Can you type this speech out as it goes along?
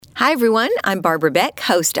Hi, everyone. I'm Barbara Beck,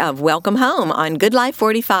 host of Welcome Home on Good Life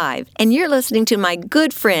 45. And you're listening to my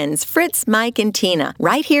good friends, Fritz, Mike, and Tina,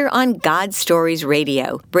 right here on God Stories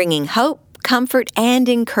Radio, bringing hope, comfort, and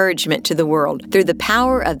encouragement to the world through the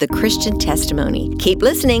power of the Christian testimony. Keep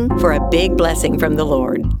listening for a big blessing from the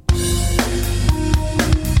Lord.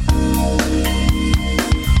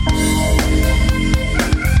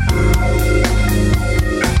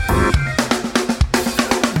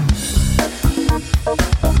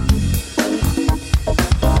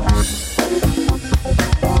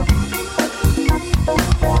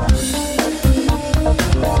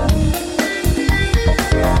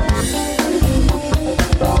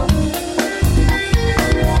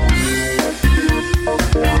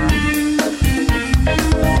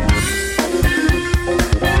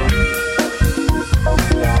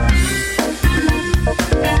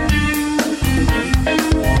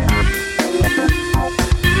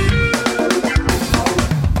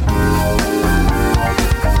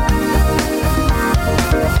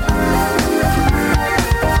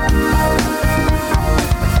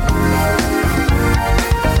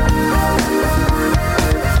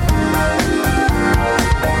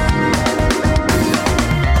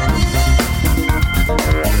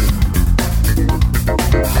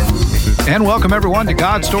 And welcome, everyone, to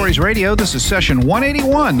God Stories Radio. This is session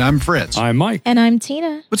 181. I'm Fritz. I'm Mike. And I'm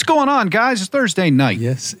Tina. What's going on, guys? It's Thursday night.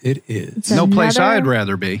 Yes, it is. It's No place another- I'd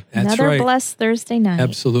rather be. That's Another right. blessed Thursday night.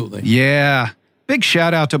 Absolutely. Yeah. Big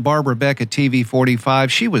shout out to Barbara Beck at TV45.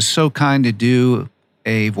 She was so kind to do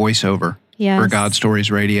a voiceover Yes. for God Stories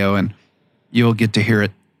Radio, and you'll get to hear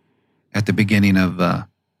it at the beginning of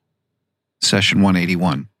session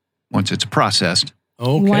 181 once it's processed.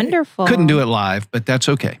 Okay. Wonderful. Couldn't do it live, but that's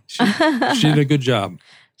okay. She did a good job.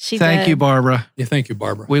 She Thank did. you, Barbara. Yeah, thank you,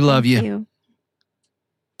 Barbara. We love Thank you.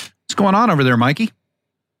 What's going on over there, Mikey?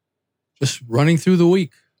 Just running through the week.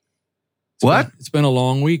 What? It's been a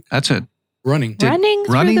long week. That's it. Running.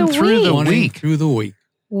 Running through the week. Running through the week.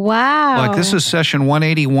 Wow. Like this is session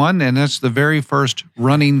 181, and that's the very first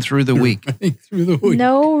running through the week. Running through the week.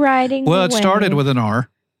 No riding Well, it away. started with an R,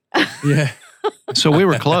 Yeah. so we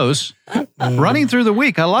were close. Running through the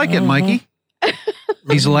week. I like it, Mikey.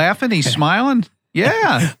 He's laughing. He's smiling.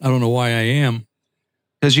 Yeah, I don't know why I am.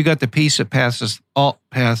 because you got the peace that passes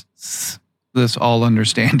this all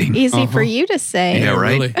understanding. Easy for you to say. Yeah,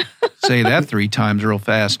 right. Really. Say that 3 times real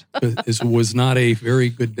fast. This was not a very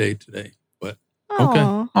good day today, but okay.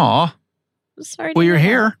 Aw, Aw, I'm sorry to well, you're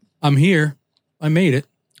hear that. here. I'm here. I made it.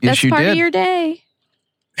 Yes, That's you part did. of your day.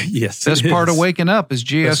 Yes. Best it part of is. waking up is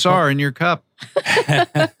GSR in your cup.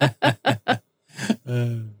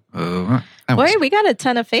 Oh, that Boy, was- we got a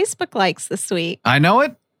ton of Facebook likes this week. I know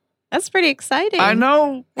it. That's pretty exciting. I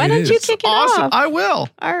know. Why It don't you is. kick it Awesome. off? I will.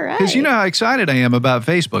 All right. Because you know how excited I am about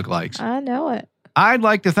Facebook likes. I know it. I'd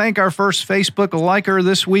like to thank our first Facebook liker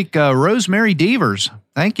this week, Rosemary Devers.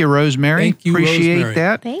 Thank you, Rosemary. Thank you, Appreciate Rosemary.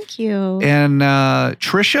 that. Thank you. And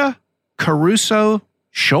Tricia Caruso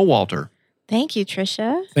Showalter. Thank you,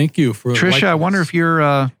 Trisha. Thank you for Tricia, liking I wonder us. if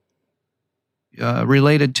you're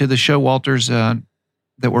related to the Showalters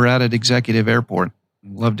that were out at Executive Airport.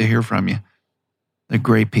 Love to hear from you. They're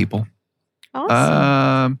great people.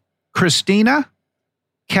 Awesome. Christina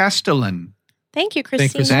Castellan. Thank you, Thank you,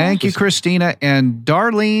 Christina. Thank you, Christina. And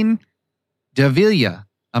Darlene Davila.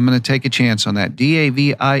 I'm going to take a chance on that.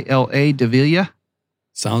 Davila, Davila.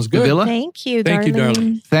 Sounds good. Davila. Thank you, Thank you, darling.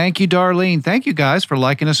 darling. Thank you, Darlene. Thank you, guys, for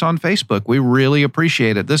liking us on Facebook. We really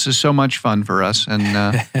appreciate it. This is so much fun for us.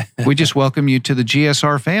 And we just welcome you to the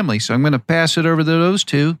GSR family. So I'm going to pass it over to those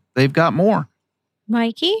two. They've got more.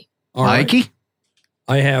 Mikey? All right. Mikey?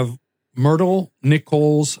 I have Myrtle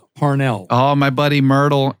Nichols Parnell. Oh, my buddy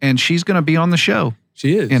Myrtle. And she's going to be on the show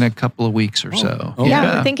She is. in a couple of weeks or so. Oh, Yeah,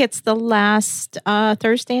 yeah. I think it's the last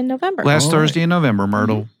Thursday in November. Last All right. Thursday in November,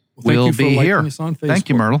 Myrtle Well, thank will you for be liking here. us on Thank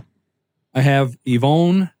you, Facebook. Myrtle. I have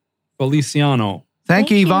Yvonne Feliciano,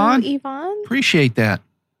 Thank you, Yvonne. Yvonne. Appreciate that.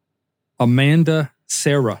 Amanda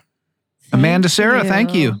Sarah. Amanda Sarah,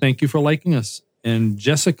 thank you. Thank you for liking us. And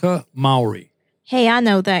Jessica Mowry. Hey, I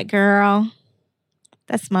know that girl.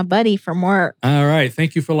 That's my buddy from work. All right.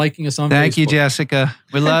 Thank you for liking us on Thank you, Facebook. Jessica.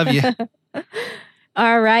 We love you.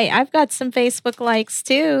 All right. I've got some Facebook likes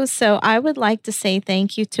too. So I would like to say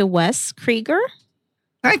thank you to Wes Krieger.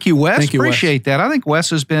 Thank you, Wes. Thank you, Wes. Appreciate that. I think Wes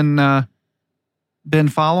has been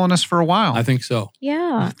following us for a while. I think so.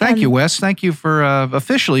 Yeah. Thank you, and- Wes. Thank you for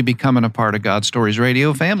officially becoming a part of God Stories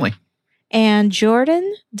Radio family. And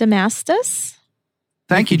Jordan Damastus.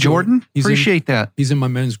 Thank you, Jordan. He's in- Appreciate that. He's in my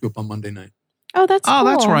men's group on Monday night. Oh, that's Oh, cool.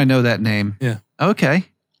 that's where I know that name. Yeah. Okay.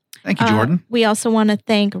 Thank you, Jordan. We also want to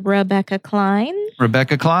thank Rebecca Klein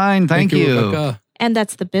Rebecca Klein, thank you. Rebecca. And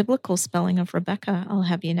that's the biblical spelling of Rebecca, I'll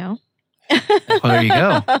have you know. Well, there you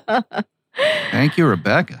go. Thank you,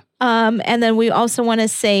 Rebecca. And then we also want to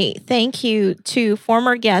say thank you to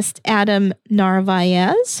former guest Adam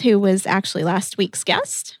Narvaez, who was actually last week's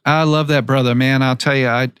guest. I love that brother, man. I'll tell you,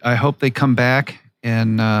 I hope they come back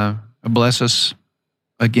and bless us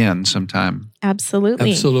again sometime.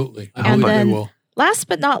 Absolutely. Absolutely. I And hope they then- will. Last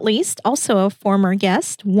but not least, also a former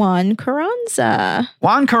guest, Juan Carranza.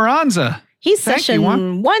 Juan Carranza. He's Thank you, session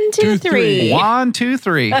Juan. 1, 2, 3. 1, 2,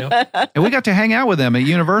 3. And we got to hang out with them at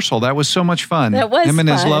Universal. That was so much fun. That was him and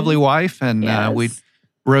his fun. lovely wife, and Yes. we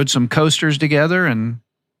rode some coasters together, and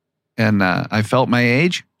I felt my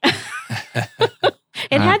age. It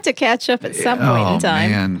had to catch up at some point in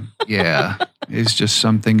time. Man, yeah, it's just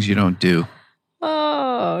some things you don't do.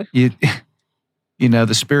 Oh, You know,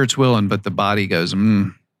 the spirit's willing, but the body goes,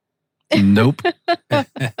 nope.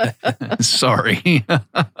 Sorry.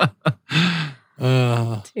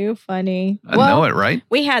 too funny. I know it, right?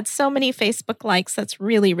 We had so many Facebook likes. That's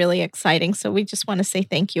really, really exciting. So we just want to say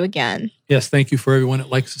thank you again. Yes, thank you for everyone that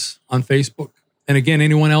likes us on Facebook. And again,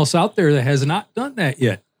 anyone else out there that has not done that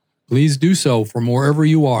yet, please do so from wherever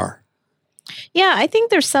you are. Yeah, I think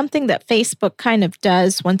there's something that Facebook kind of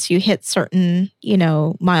does once you hit certain,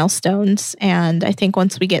 milestones. And I think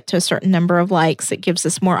once we get to a certain number of likes, it gives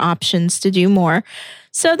us more options to do more.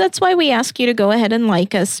 So that's why we ask you to go ahead and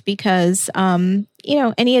like us because,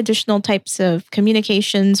 any additional types of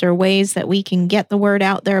communications or ways that we can get the word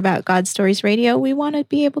out there about God Stories Radio, we want to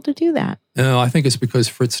be able to do that. No, I think it's because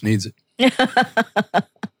Fritz needs it.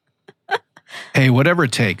 Hey, whatever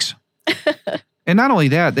it takes. And not only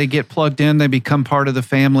that, they get plugged in, they become part of the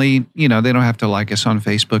family. They don't have to like us on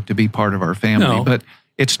Facebook to be part of our family. No. But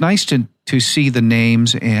it's nice to see the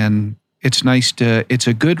names, and it's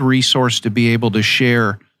a good resource to be able to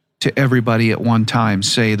share to everybody at one time.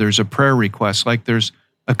 Say there's a prayer request, like there's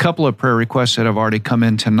a couple of prayer requests that have already come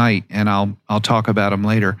in tonight, and I'll talk about them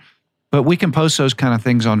later. But we can post those kind of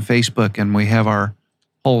things on Facebook, and we have our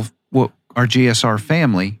whole our GSR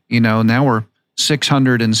family. Now we're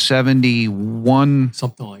 671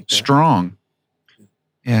 Something like that. strong,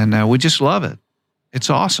 and we just love it. It's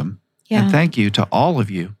awesome. Yeah. And thank you to all of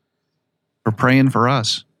you for praying for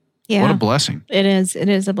us. Yeah. What a blessing. It is. It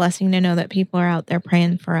is a blessing to know that people are out there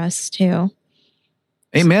praying for us too.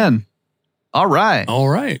 Amen. All right. All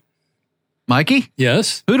right. Mikey,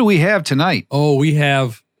 Yes. who do we have tonight? Oh, we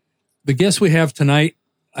have the guest we have tonight.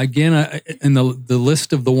 Again, in the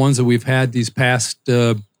list of the ones that we've had these past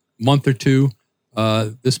month or two,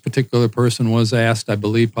 this particular person was asked, I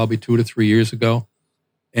believe, probably 2 to 3 years ago.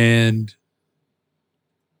 And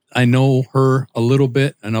I know her a little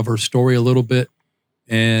bit and of her story a little bit.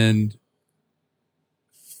 And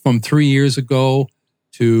from 3 years ago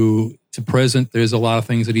to present, there's a lot of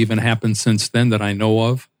things that even happened since then that I know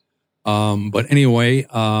of. But anyway,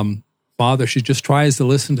 Father, she just tries to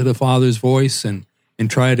listen to the Father's voice and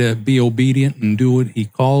try to be obedient and do what he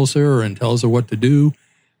calls her and tells her what to do.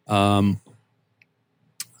 Our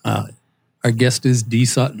guest is Dee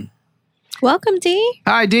Sutton. Welcome, Dee.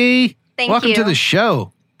 Hi, Dee. Thank Welcome you. to the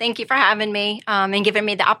show. Thank you for having me and giving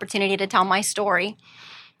me the opportunity to tell my story.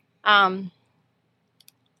 I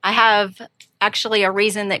have actually a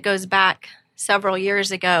reason that goes back several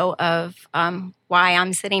years ago of why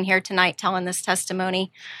I'm sitting here tonight telling this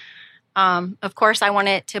testimony. Of course, I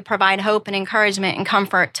wanted to provide hope and encouragement and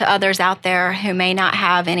comfort to others out there who may not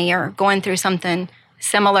have any or going through something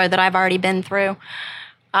similar that I've already been through.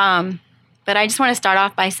 But I just want to start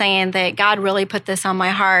off by saying that God really put this on my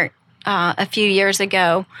heart a few years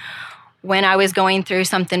ago when I was going through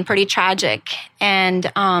something pretty tragic.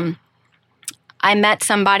 And I met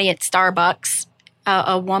somebody at Starbucks,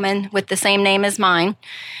 a woman with the same name as mine.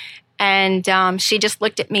 And she just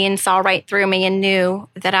looked at me and saw right through me and knew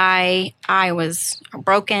that I was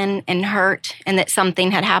broken and hurt and that something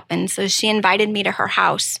had happened. So she invited me to her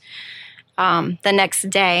house the next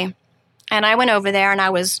day. And I went over there and I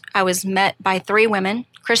was met by 3 women,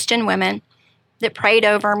 Christian women, that prayed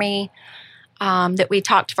over me, that we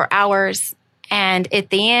talked for hours. And at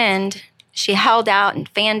the end, she held out and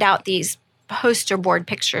fanned out these poster board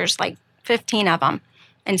pictures, like 15 of them,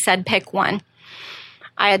 and said, pick one.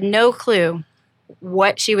 I had no clue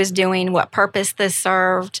what she was doing, what purpose this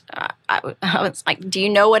served. I was like, do you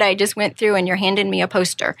know what I just went through? And you're handing me a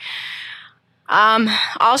poster.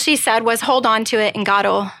 All she said was, hold on to it and God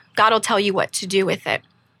will tell you what to do with it.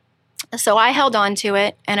 So I held on to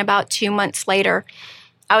it, and about 2 months later,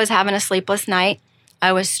 I was having a sleepless night.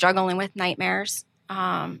 I was struggling with nightmares,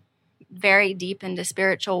 very deep into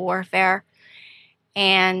spiritual warfare.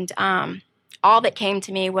 And all that came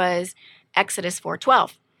to me was Exodus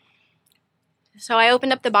 4:12. So I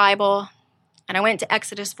opened up the Bible and I went to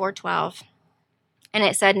Exodus 4:12, and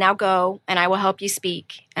it said, "Now go, and I will help you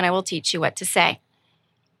speak, and I will teach you what to say."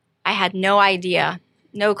 I had no idea,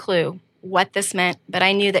 no clue what this meant, but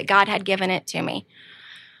I knew that God had given it to me.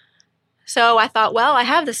 So I thought, well, I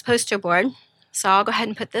have this poster board, so I'll go ahead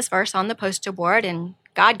and put this verse on the poster board, and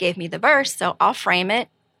God gave me the verse, so I'll frame it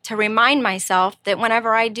to remind myself that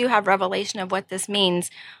whenever I do have revelation of what this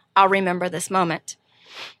means, I'll remember this moment,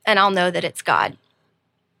 and I'll know that it's God.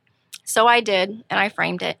 So I did, and I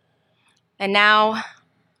framed it. And now,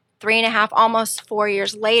 3.5, almost 4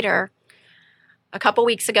 years later, a couple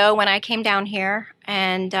weeks ago when I came down here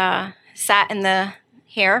and sat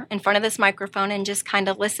here in front of this microphone and just kind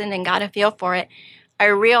of listened and got a feel for it, I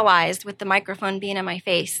realized with the microphone being in my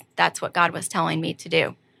face, that's what God was telling me to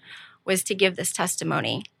do, was to give this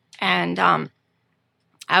testimony. And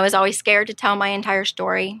I was always scared to tell my entire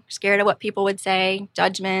story, scared of what people would say,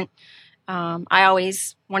 judgment. I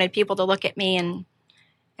always wanted people to look at me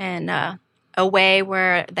in a way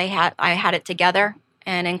where I had it together.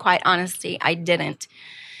 And in quite honesty, I didn't.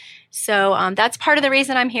 So that's part of the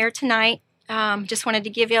reason I'm here tonight. Just wanted to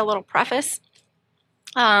give you a little preface.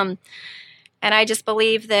 And I just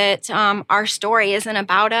believe that our story isn't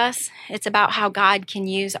about us. It's about how God can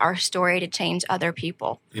use our story to change other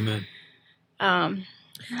people. Amen.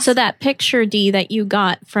 So that picture, Dee, that you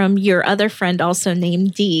got from your other friend also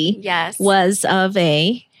named Dee, yes, was of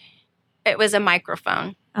it was a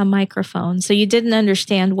microphone. A microphone. So you didn't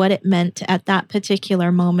understand what it meant at that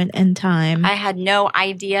particular moment in time. I had no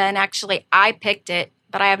idea. And actually, I picked it,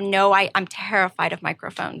 but I'm terrified of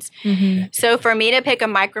microphones. Mm-hmm. So for me to pick a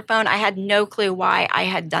microphone, I had no clue why I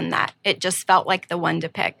had done that. It just felt like the one to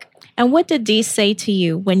pick. And what did Dee say to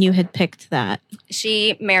you when you had picked that?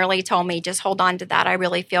 She merely told me, just hold on to that. I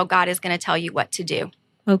really feel God is going to tell you what to do.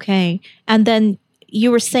 Okay. And then you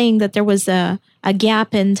were saying that there was a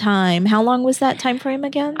gap in time. How long was that time frame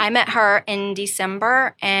again? I met her in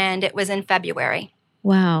December, and it was in February.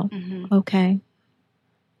 Wow. Mm-hmm. Okay.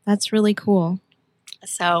 That's really cool.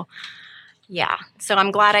 So, yeah. So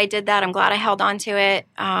I'm glad I did that. I'm glad I held on to it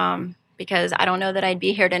because I don't know that I'd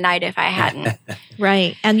be here tonight if I hadn't.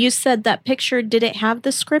 Right. And you said that picture, did it have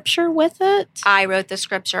the scripture with it? I wrote the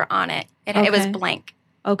scripture on it. It was blank.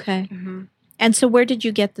 Okay. Mm-hmm. And so where did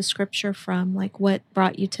you get the scripture from? Like what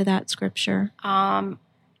brought you to that scripture?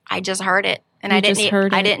 I just heard it. And You I just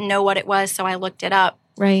heard it. I didn't know what it was, so I looked it up.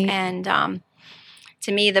 Right. And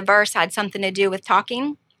to me, the verse had something to do with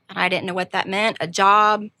talking, and I didn't know what that meant. A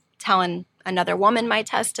job, telling another woman my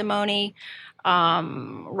testimony,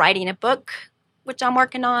 writing a book, which I'm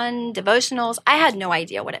working on, devotionals. I had no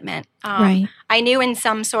idea what it meant. Right. I knew in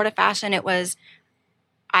some sort of fashion it was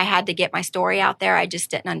I had to get my story out there. I just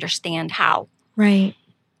didn't understand how. Right.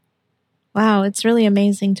 Wow, it's really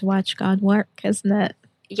amazing to watch God work, isn't it?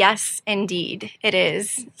 Yes, indeed, it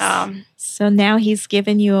is. So now he's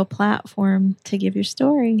given you a platform to give your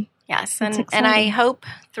story. Yes, That's and I exciting. hope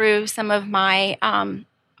through some of my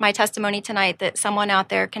my testimony tonight that someone out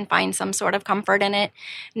there can find some sort of comfort in it,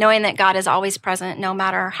 knowing that God is always present, no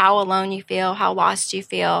matter how alone you feel, how lost you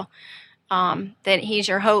feel, that He's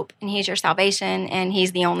your hope and He's your salvation and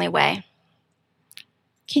He's the only way.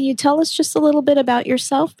 Can you tell us just a little bit about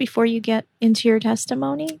yourself before you get into your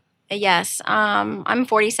testimony? Yes, I'm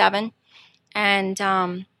 47,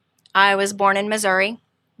 and I was born in Missouri,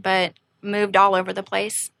 but moved all over the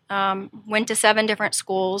place. Went to 7 different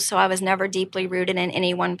schools, so I was never deeply rooted in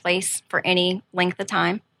any one place for any length of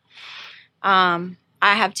time. I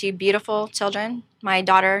have 2 beautiful children. My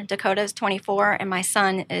daughter, Dakota, is 24, and my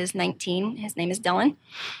son is 19. His name is Dylan.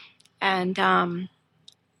 And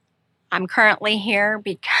I'm currently here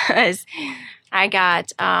because I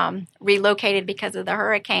got relocated because of the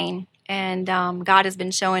hurricane, and God has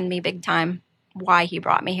been showing me big time why He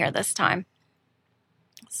brought me here this time.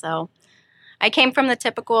 So I came from the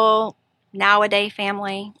typical nowadays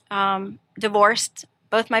family, divorced.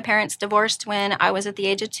 Both my parents divorced when I was at the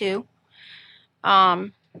age of 2.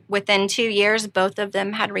 Within 2 years, both of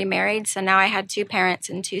them had remarried, so now I had 2 parents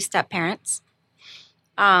and 2 step-parents.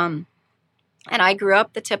 And I grew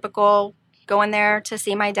up the typical going there to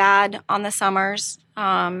see my dad on the summers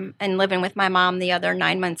and living with my mom the other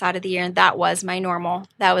 9 months out of the year. And that was my normal.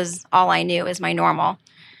 That was all I knew is my normal.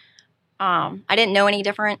 I didn't know any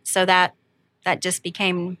different, so that just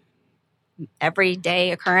became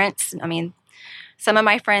everyday occurrence. I mean, some of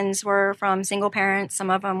my friends were from single parents. Some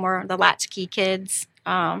of them were the latchkey kids.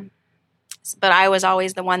 But I was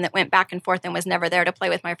always the one that went back and forth and was never there to play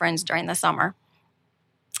with my friends during the summer.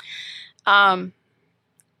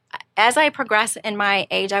 As I progress in my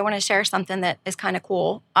age, I want to share something that is kind of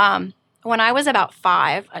cool. when I was about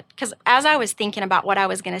 5, because as I was thinking about what I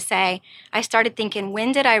was going to say, I started thinking,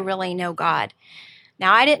 when did I really know God?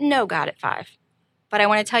 Now, I didn't know God at 5, but I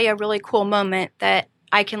want to tell you a really cool moment that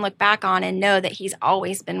I can look back on and know that he's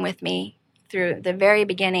always been with me through the very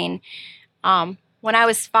beginning. When I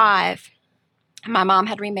was 5, my mom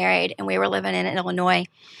had remarried and we were living in Illinois.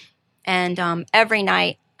 And every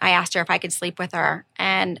night I asked her if I could sleep with her.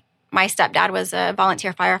 And my stepdad was a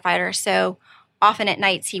volunteer firefighter, so often at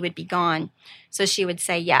nights he would be gone. So she would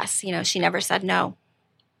say yes. You know, she never said no.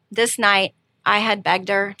 This night I had begged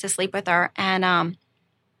her to sleep with her, and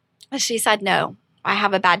she said no. I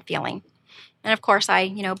have a bad feeling. And of course I,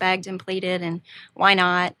 begged and pleaded and why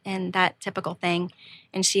not and that typical thing.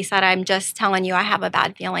 And she said, I'm just telling you I have a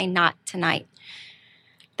bad feeling, not tonight.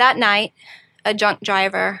 That night, a drunk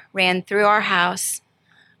driver ran through our house,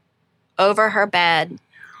 over her bed,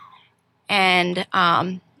 and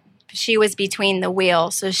she was between the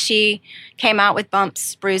wheels. So she came out with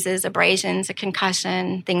bumps, bruises, abrasions, a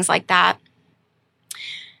concussion, things like that.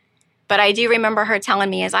 But I do remember her telling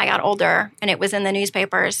me as I got older, and it was in the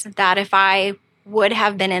newspapers, that if I would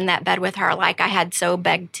have been in that bed with her like I had so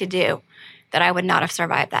begged to do, that I would not have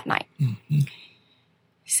survived that night. Mm-hmm.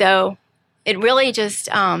 So it really just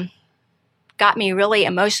got me really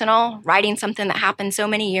emotional, writing something that happened so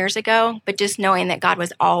many years ago, but just knowing that God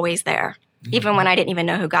was always there, even when I didn't even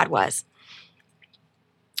know who God was.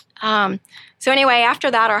 So anyway,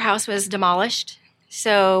 after that, our house was demolished.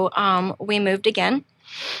 So we moved again.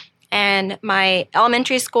 And my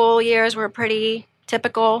elementary school years were pretty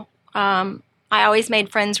typical. I always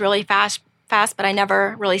made friends really fast, but I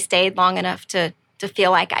never really stayed long enough to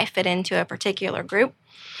feel like I fit into a particular group.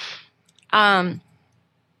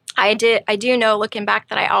 I do know, looking back,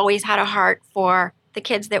 that I always had a heart for the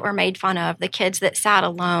kids that were made fun of, the kids that sat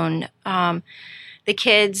alone, the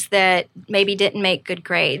kids that maybe didn't make good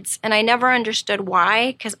grades. And I never understood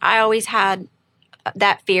why, because I always had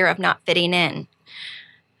that fear of not fitting in.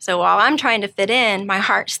 So while I'm trying to fit in, my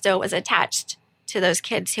heart still was attached to those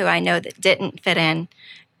kids who I know that didn't fit in.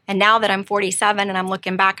 And now that I'm 47 and I'm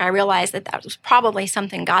looking back, I realize that that was probably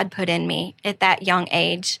something God put in me at that young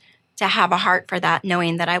age, to have a heart for that,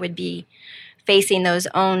 knowing that I would be facing those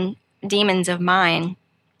own demons of mine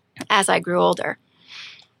as I grew older.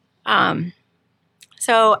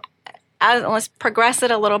 So let's progress it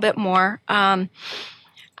a little bit more.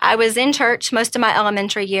 I was in church most of my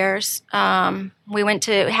elementary years. We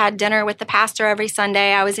had dinner with the pastor every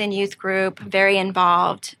Sunday. I was in youth group, very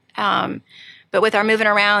involved. But with our moving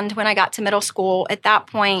around, when I got to middle school, at that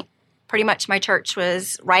point, pretty much my church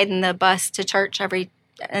was riding the bus to church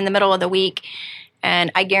in the middle of the week.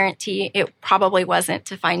 And I guarantee it probably wasn't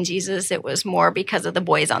to find Jesus. It was more because of the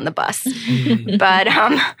boys on the bus. But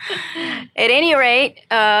at any rate,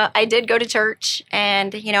 I did go to church,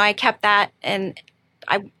 and, I kept that, and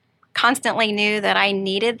I constantly knew that I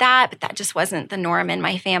needed that, but that just wasn't the norm in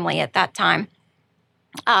my family at that time.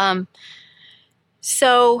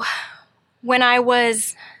 So when I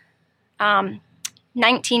was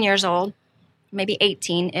 19 years old, maybe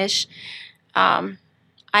 18-ish,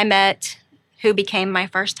 I met who became my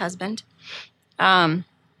first husband. And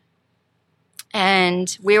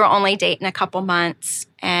we were only dating a couple months,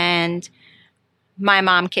 and my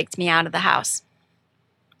mom kicked me out of the house.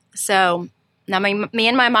 So now me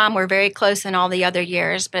and my mom were very close in all the other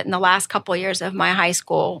years, but in the last couple years of my high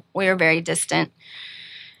school, we were very distant.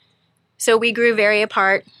 So we grew very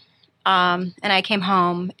apart, and I came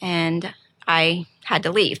home, and I had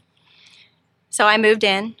to leave. So I moved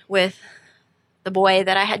in with the boy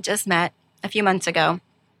that I had just met a few months ago,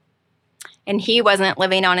 and he wasn't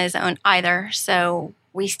living on his own either, so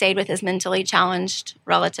we stayed with his mentally challenged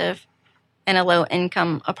relative in a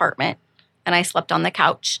low-income apartment, and I slept on the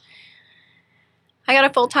couch. I got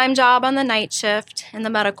a full-time job on the night shift in the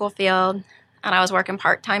medical field, and I was working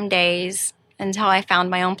part-time days until I found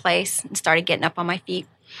my own place and started getting up on my feet.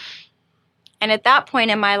 And at that point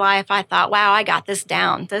in my life, I thought, wow, I got this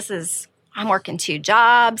down. I'm working 2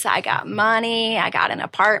 jobs. I got money. I got an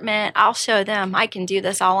apartment. I'll show them I can do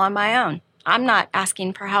this all on my own. I'm not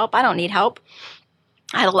asking for help. I don't need help.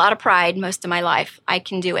 I had a lot of pride most of my life. I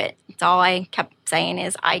can do it. That's all I kept saying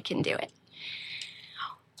is I can do it.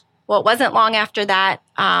 Well, it wasn't long after that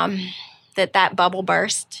that bubble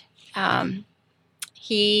burst.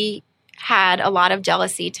 He had a lot of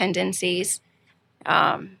jealousy tendencies.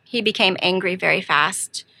 He became angry very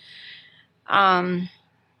fast.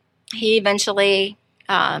 He eventually,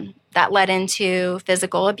 that led into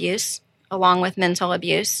physical abuse along with mental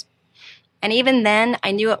abuse. And even then,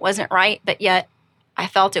 I knew it wasn't right, but yet I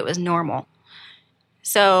felt it was normal.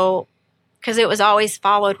 So, because it was always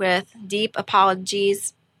followed with deep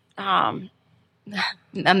apologies,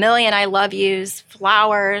 a million I love yous,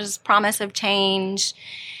 flowers, promise of change.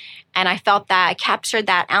 And I felt that I captured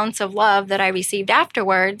that ounce of love that I received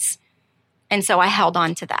afterwards. And so I held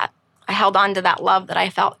on to that. I held on to that love that I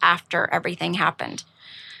felt after everything happened.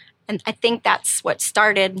 And I think that's what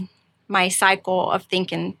started my cycle of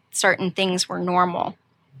thinking certain things were normal.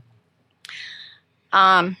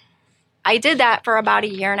 I did that for about a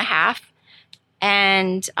year and a half,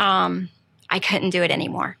 and I couldn't do it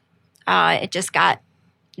anymore. It just got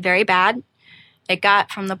very bad. It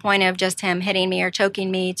got from the point of just him hitting me or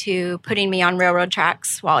choking me to putting me on railroad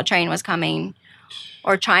tracks while a train was coming,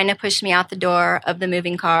 or trying to push me out the door of the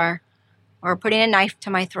moving car, or putting a knife to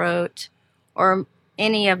my throat, or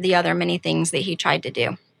any of the other many things that he tried to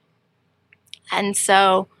do. And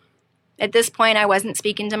so at this point, I wasn't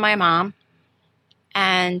speaking to my mom,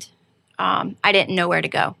 and I didn't know where to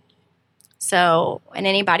go. So, and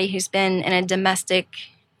anybody who's been in a domestic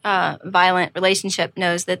violent relationship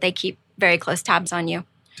knows that they keep very close tabs on you.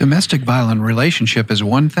 Domestic violent relationship is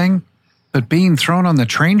one thing, but being thrown on the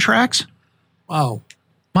train tracks? Wow.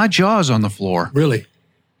 My jaw's on the floor. Really?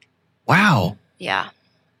 Wow. Yeah.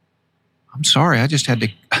 I'm sorry. I just had to,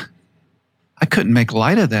 I couldn't make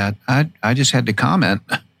light of that. I just had to comment.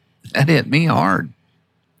 That hit me hard.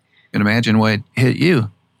 You can imagine what hit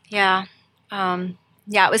you. Yeah.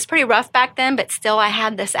 Yeah, it was pretty rough back then, but still I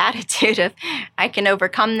had this attitude of I can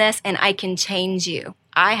overcome this and I can change you.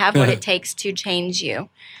 I have what it takes to change you.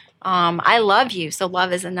 I love you, so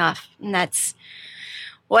love is enough. And that's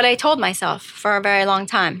what I told myself for a very long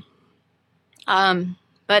time.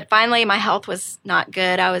 But finally, my health was not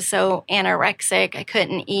good. I was so anorexic. I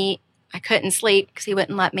couldn't eat. I couldn't sleep because he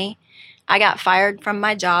wouldn't let me. I got fired from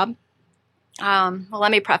my job. Well,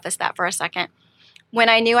 let me preface that for a second. When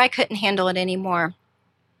I knew I couldn't handle it anymore,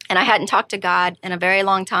 and I hadn't talked to God in a very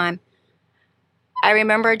long time, I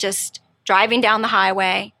remember just driving down the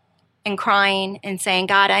highway and crying and saying,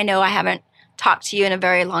 God, I know I haven't talked to you in a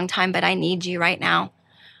very long time, but I need you right now.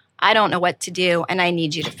 I don't know what to do, and I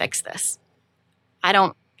need you to fix this. I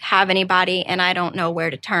don't have anybody, and I don't know where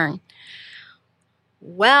to turn.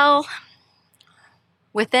 Well,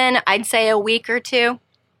 within, I'd say, a week or two,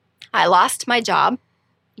 I lost my job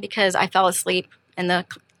because I fell asleep in the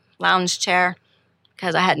lounge chair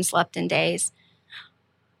because I hadn't slept in days.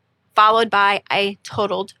 Followed by, I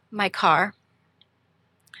totaled my car.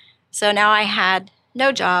 So now I had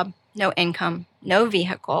no job, no income, no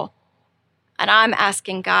vehicle. And I'm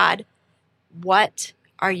asking God, what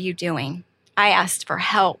are you doing? I asked for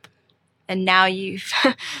help. And now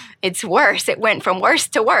it's worse. It went from worse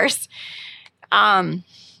to worse.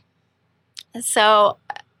 So,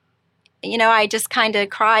 I just kind of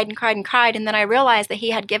cried and cried and cried. And then I realized that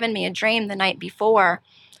he had given me a dream the night before.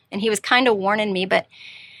 And he was kind of warning me. But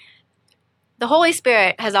the Holy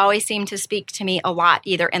Spirit has always seemed to speak to me a lot,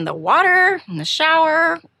 either in the water, in the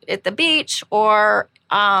shower, at the beach, or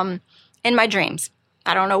in my dreams.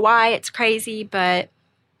 I don't know why. It's crazy. But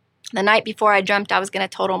the night before, I dreamt I was going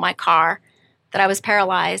to total my car, that I was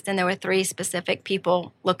paralyzed, and there were 3 specific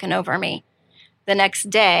people looking over me. The next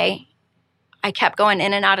day, I kept going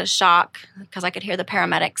in and out of shock because I could hear the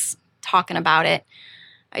paramedics talking about it.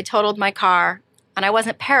 I totaled my car, and I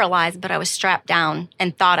wasn't paralyzed, but I was strapped down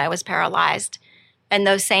and thought I was paralyzed. And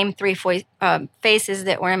those same 3 faces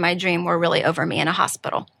that were in my dream were really over me in a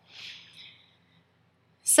hospital.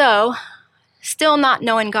 So, still not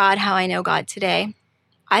knowing God how I know God today,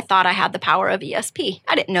 I thought I had the power of ESP.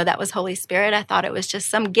 I didn't know that was Holy Spirit. I thought it was just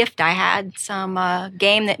some gift I had, some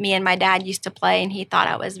game that me and my dad used to play, and he thought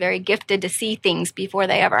I was very gifted to see things before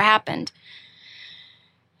they ever happened.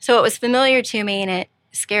 So it was familiar to me, and it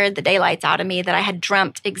scared the daylights out of me that I had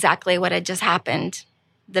dreamt exactly what had just happened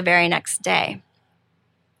the very next day.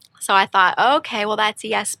 So I thought, okay, well, that's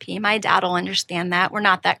ESP. My dad will understand that. We're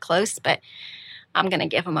not that close, but I'm going to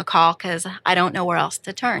give him a call because I don't know where else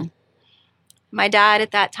to turn. My dad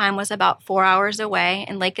at that time was about 4 hours away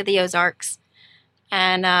in Lake of the Ozarks.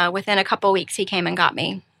 And within a couple weeks, he came and got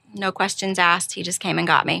me. No questions asked. He just came and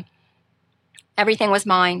got me. Everything was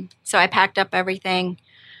mine. So I packed up everything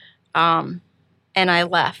and I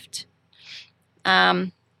left.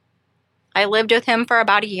 I lived with him for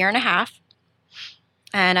about a year and a half.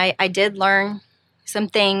 And I did learn some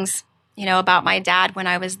things, about my dad when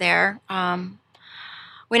I was there.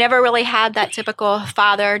 We never really had that typical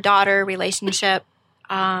father-daughter relationship.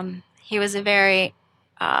 He was a very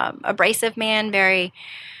abrasive man, very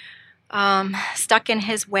stuck in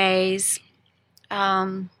his ways,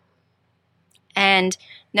 and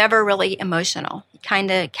never really emotional. He kind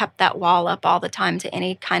of kept that wall up all the time to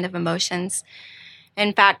any kind of emotions.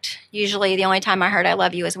 In fact, usually the only time I heard I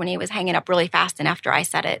love you is when he was hanging up really fast and after I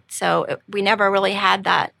said it. So we never really had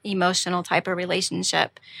that emotional type of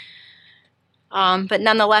relationship. But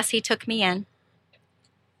nonetheless, he took me in.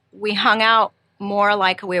 We hung out more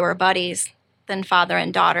like we were buddies than father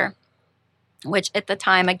and daughter, which at the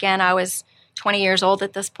time, again, I was 20 years old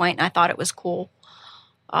at this point, and I thought it was cool.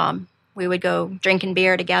 We would go drinking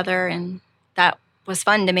beer together, and that was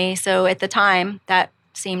fun to me. So at the time, that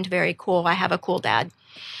seemed very cool. I have a cool dad.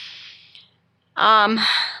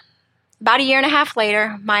 About a year and a half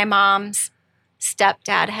later, my mom's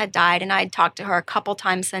stepdad had died, and I'd talked to her a couple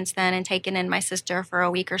times since then and taken in my sister for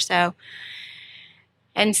a week or so.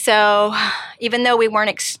 And so even though we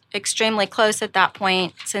weren't extremely close at that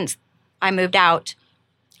point since I moved out,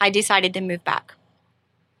 I decided to move back.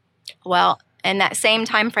 Well, in that same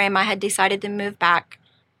time frame I had decided to move back,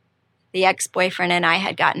 the ex-boyfriend and I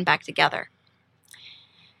had gotten back together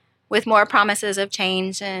with more promises of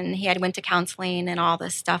change, and he had went to counseling and all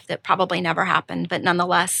this stuff that probably never happened, but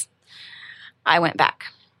nonetheless, I went back.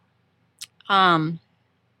 Nothing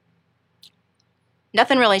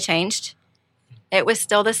really changed. It was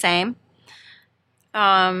still the same.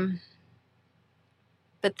 But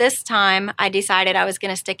this time I decided I was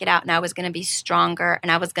going to stick it out, and I was going to be stronger, and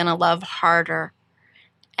I was going to love harder.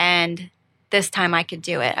 And this time I could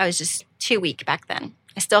do it. I was just too weak back then.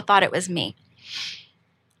 I still thought it was me.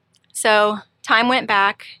 So time went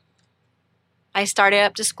back. I started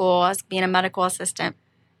up to school as being a medical assistant.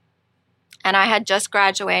 And I had just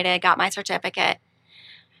graduated, got my certificate,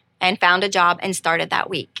 and found a job and started that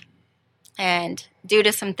week. And due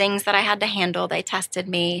to some things that I had to handle, they tested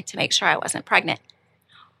me to make sure I wasn't pregnant.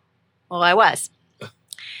 Well, I was.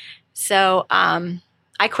 So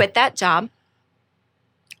I quit that job.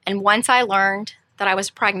 And once I learned that I was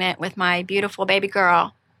pregnant with my beautiful baby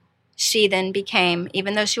girl, she then became,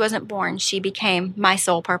 even though she wasn't born, she became my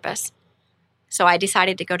sole purpose. So I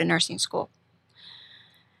decided to go to nursing school.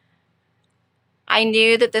 I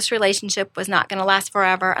knew that this relationship was not going to last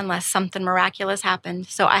forever unless something miraculous happened,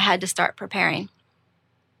 so I had to start preparing.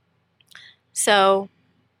 So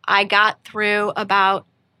I got through about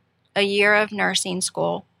a year of nursing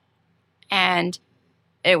school, and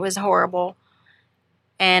it was horrible.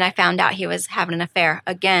 And I found out he was having an affair.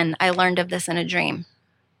 Again, I learned of this in a dream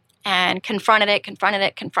and confronted it,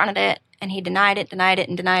 and he denied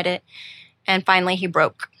it. And finally he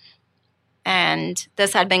broke. And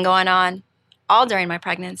this had been going on all during my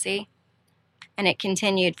pregnancy, and it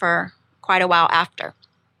continued for quite a while after.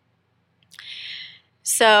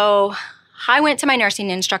 So I went to my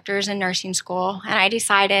nursing instructors in nursing school, and I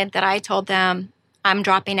decided that I told them I'm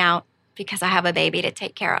dropping out because I have a baby to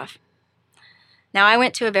take care of. Now, I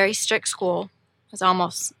went to a very strict school. It was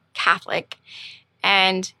almost Catholic,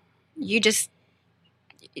 and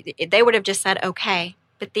they would have just said, okay.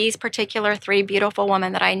 But these particular 3 beautiful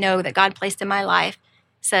women that I know that God placed in my life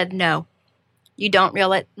said, no, you don't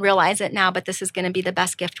realize it now, but this is going to be the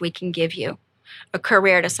best gift we can give you, a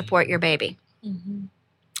career to support your baby. Mm-hmm.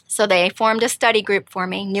 So they formed a study group for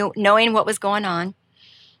me, knowing what was going on,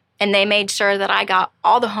 and they made sure that I got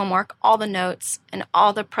all the homework, all the notes, and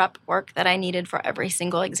all the prep work that I needed for every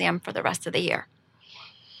single exam for the rest of the year.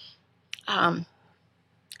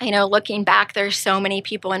 Looking back, there's so many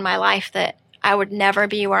people in my life that I would never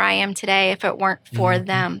be where I am today if it weren't for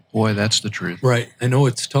them. Boy, that's the truth. Right. I know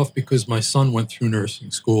it's tough because my son went through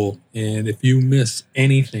nursing school, and if you miss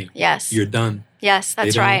anything, yes, you're done. Yes,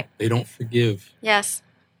 that's right. They don't forgive. Yes.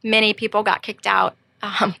 Many people got kicked out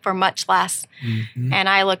for much less. Mm-hmm. And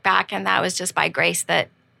I look back, and that was just by grace that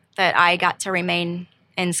I got to remain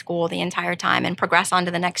in school the entire time and progress on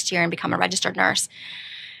to the next year and become a registered nurse.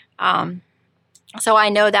 So I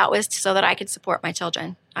know that was so that I could support my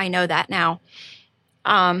children. I know that now.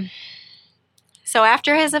 So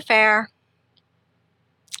after his affair,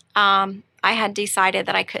 I had decided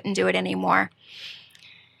that I couldn't do it anymore.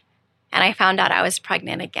 And I found out I was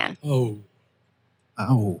pregnant again. Oh.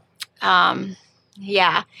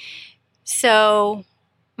 Yeah. So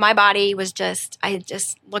my body was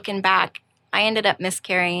looking back, I ended up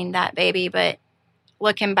miscarrying that baby, but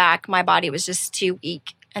looking back, my body was just too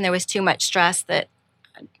weak, and there was too much stress that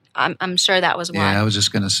I'm sure that was why. Yeah, I was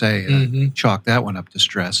just going to say, chalk that one up to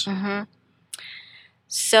stress. Mm-hmm.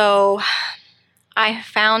 So I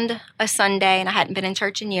found a Sunday, and I hadn't been in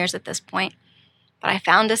church in years at this point, but I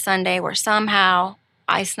found a Sunday where somehow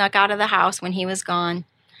I snuck out of the house when he was gone,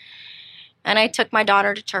 and I took my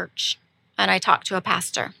daughter to church, and I talked to a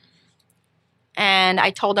pastor. And I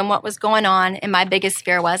told him what was going on, and my biggest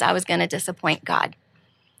fear was I was going to disappoint God.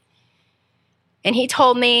 And he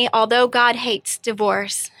told me, although God hates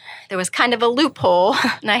divorce, there was kind of a loophole,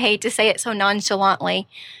 and I hate to say it so nonchalantly,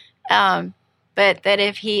 but that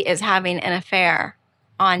if he is having an affair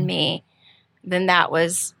on me, then that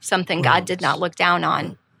was something God did not look down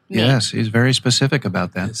on me. Yes, he's very specific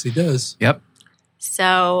about that. Yes, he does. Yep.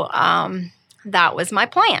 So that was my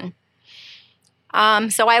plan.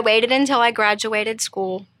 So I waited until I graduated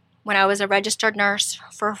school. When I was a registered nurse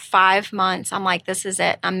for 5 months, I'm like, this is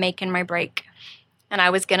it. I'm making my break. And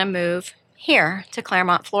I was going to move here to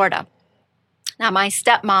Claremont, Florida. Now, my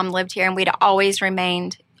stepmom lived here, and we'd always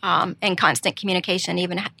remained in constant communication,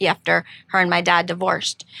 even after her and my dad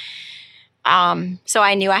divorced. So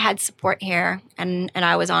I knew I had support here, and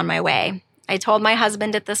I was on my way. I told my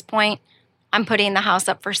husband at this point, I'm putting the house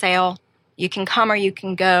up for sale. You can come or you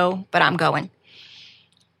can go, but I'm going.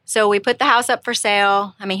 So we put the house up for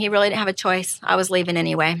sale. I mean, he really didn't have a choice. I was leaving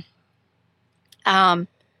anyway.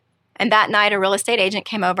 And that night, a real estate agent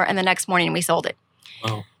came over, and the next morning we sold it.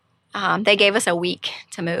 Wow. They gave us a week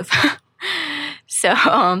to move. So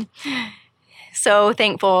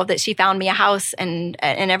thankful that she found me a house and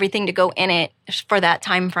everything to go in it for that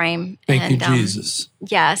time frame. Thank you, Jesus.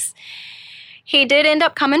 Yes. He did end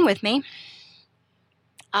up coming with me.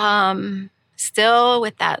 Still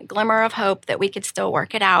with that glimmer of hope that we could still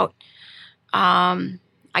work it out.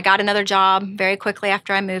 I got another job very quickly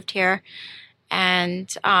after I moved here,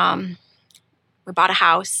 and we bought a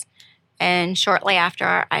house. And shortly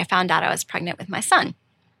after, I found out I was pregnant with my son.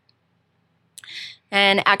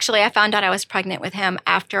 And actually, I found out I was pregnant with him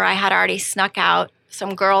after I had already snuck out.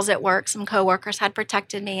 Some girls at work, some coworkers had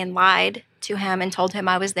protected me and lied to him and told him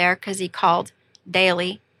I was there because he called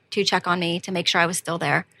daily to check on me to make sure I was still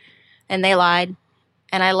there. And they lied,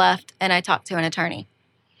 and I left, and I talked to an attorney.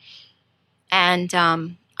 And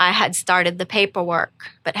I had started the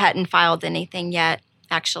paperwork, but hadn't filed anything yet,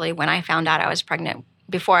 actually, when I found out I was pregnant.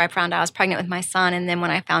 Before I found out I was pregnant with my son, and then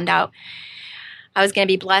when I found out I was going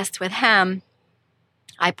to be blessed with him,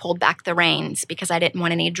 I pulled back the reins because I didn't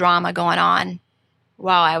want any drama going on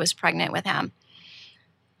while I was pregnant with him.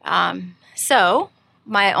 So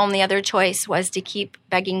my only other choice was to keep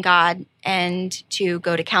begging God and to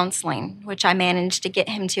go to counseling, which I managed to get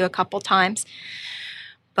him to a couple times.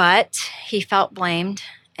 But he felt blamed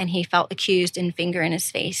and he felt accused and finger in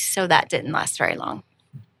his face, so that didn't last very long.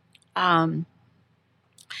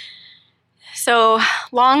 So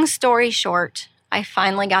long story short, I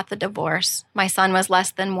finally got the divorce. My son was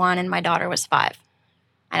less than 1 and my daughter was 5.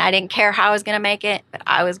 And I didn't care how I was going to make it, but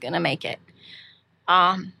I was going to make it.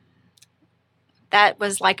 That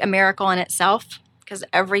was like a miracle in itself because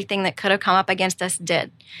everything that could have come up against us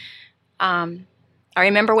did. I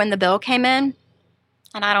remember when the bill came in,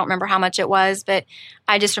 and I don't remember how much it was, but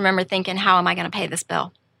I just remember thinking, how am I going to pay this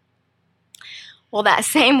bill? Well, that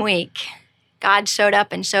same week, God showed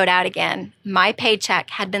up and showed out again. My paycheck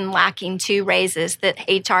had been lacking 2 raises that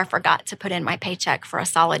HR forgot to put in my paycheck for a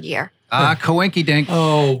solid year. Coinky dink.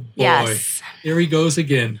 Oh, boy. Yes. Here he goes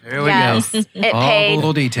again. There we Yes. go. It All paid the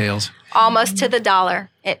little details. almost to the dollar.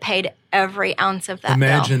 It paid every ounce of that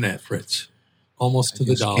Imagine bill. that, Fritz. Almost to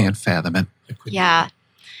the Just dollar. can't fathom it. I couldn't. Yeah.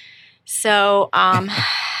 So,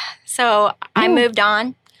 so I moved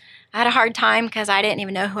on. I had a hard time because I didn't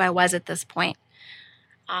even know who I was at this point.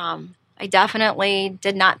 I definitely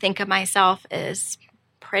did not think of myself as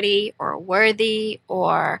pretty or worthy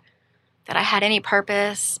or that I had any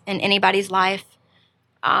purpose in anybody's life.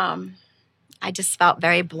 I just felt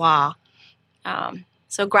very blah.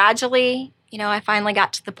 So gradually, I finally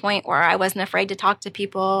got to the point where I wasn't afraid to talk to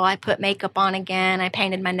people. I put makeup on again. I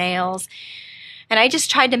painted my nails. And I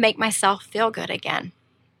just tried to make myself feel good again.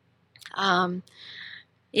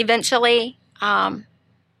 Eventually,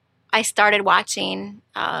 I started watching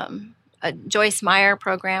a Joyce Meyer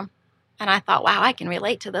program. And I thought, wow, I can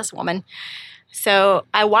relate to this woman. So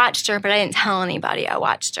I watched her, but I didn't tell anybody I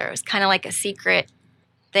watched her. It was kind of like a secret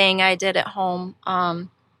thing I did at home.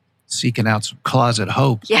 Seeking out some closet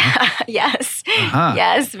hope. Yeah, yes. Uh-huh.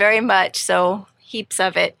 Yes, very much. So heaps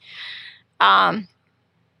of it.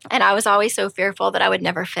 And I was always so fearful that I would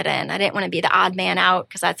never fit in. I didn't want to be the odd man out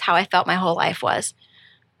because that's how I felt my whole life was.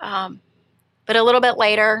 But a little bit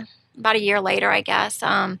later, about a year later, I guess,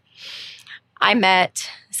 I met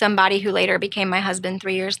somebody who later became my husband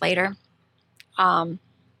 3 years later. Now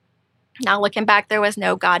looking back, there was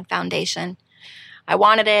no God foundation. I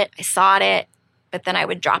wanted it, I sought it, but then I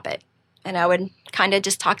would drop it. And I would kind of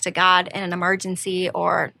just talk to God in an emergency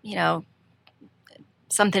or,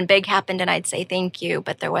 something big happened and I'd say thank you,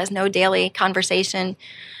 but there was no daily conversation.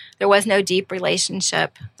 There was no deep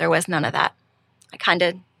relationship. There was none of that. I kind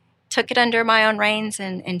of took it under my own reins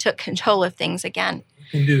and took control of things again. You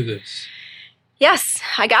can do this. yes,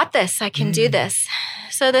 I got this. I can do this.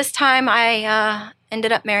 So this time I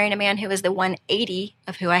ended up marrying a man who was the 180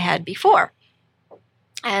 of who I had before.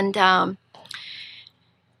 And to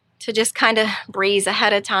just kind of breeze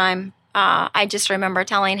ahead of time, I just remember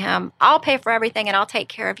telling him, I'll pay for everything and I'll take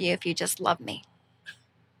care of you if you just love me.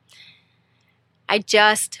 I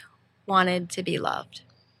just wanted to be loved.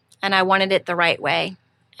 And I wanted it the right way.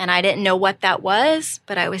 And I didn't know what that was,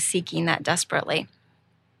 but I was seeking that desperately.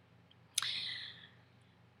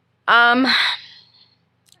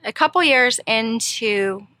 A couple years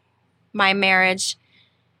into my marriage,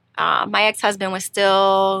 my ex-husband was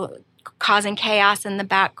still causing chaos in the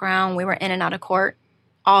background. We were in and out of court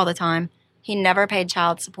all the time. He never paid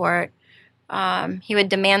child support. He would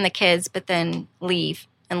demand the kids, but then leave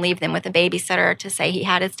them with a babysitter to say he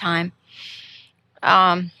had his time.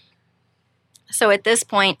 So at this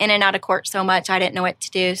point, in and out of court so much, I didn't know what to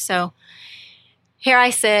do. So here I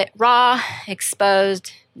sit, raw,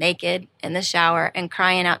 exposed, naked, in the shower, and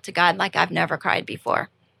crying out to God like I've never cried before.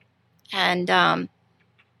 And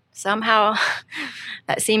somehow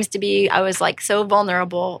that seems to be, I was like so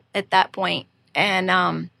vulnerable at that point.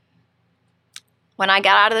 And when I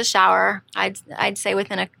got out of the shower, I'd say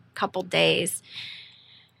within a couple days,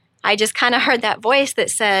 I just kind of heard that voice that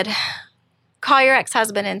said, call your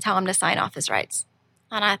ex-husband and tell him to sign off his rights.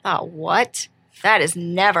 And I thought, what? That is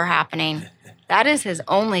never happening. That is his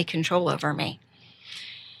only control over me.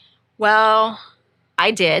 Well,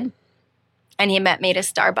 I did. And he met me at a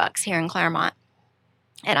Starbucks here in Claremont.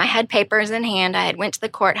 And I had papers in hand. I had went to the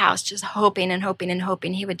courthouse just hoping and hoping and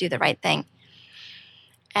hoping he would do the right thing.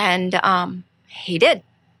 And he did.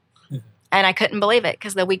 And I couldn't believe it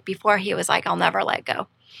because the week before he was like, I'll never let go.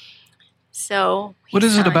 So what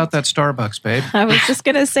is it about that Starbucks, babe? I was just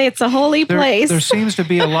going to say it's a holy place. There seems to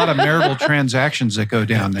be a lot of marital transactions that go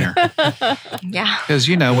down there. Yeah. Because,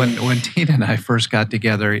 when Tina and I first got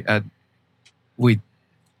together,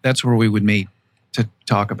 that's where we would meet to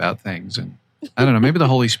talk about things. And I don't know, maybe the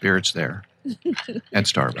Holy Spirit's there at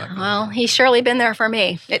Starbucks. Well, he's surely been there for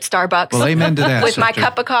me at Starbucks. Well, amen to that, with sister. my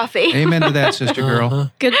cup of coffee. Amen to that, sister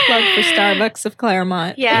girl. Good plug for Starbucks of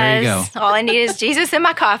Claremont. Yes. There you go. All I need is Jesus in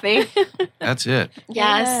my coffee. That's it.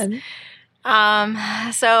 Yes.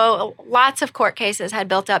 So lots of court cases had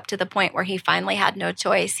built up to the point where he finally had no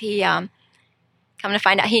choice. He, come to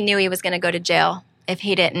find out, he knew he was going to go to jail if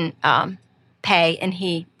he didn't pay, and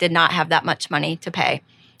he did not have that much money to pay.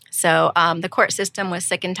 So the court system was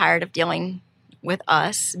sick and tired of dealing with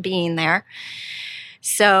us being there.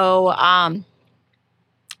 So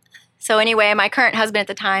anyway, my current husband at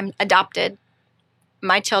the time adopted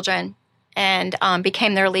my children and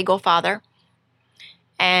became their legal father.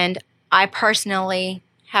 And I personally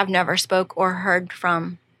have never spoke or heard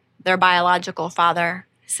from their biological father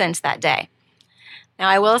since that day. Now,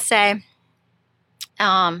 I will say,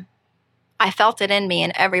 I felt it in me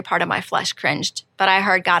and every part of my flesh cringed. But I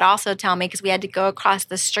heard God also tell me, because we had to go across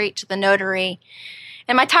the street to the notary,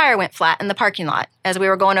 and my tire went flat in the parking lot as we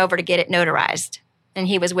were going over to get it notarized. And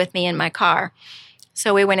he was with me in my car.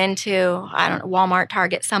 So we went into, Walmart,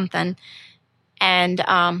 Target, something, and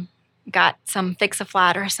got some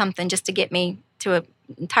Fix-A-Flat or something just to get me to a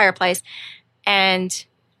tire place. And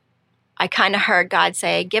I kind of heard God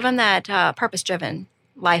say, give him that Purpose-Driven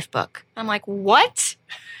Life book. I'm like, what?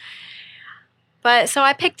 But so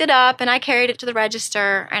I picked it up and I carried it to the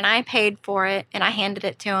register and I paid for it and I handed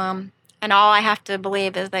it to him. And all I have to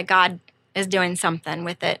believe is that God is doing something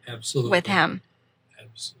with it. Absolutely. With him.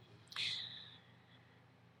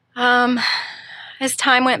 Absolutely. As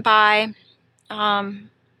time went by, I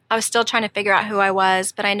was still trying to figure out who I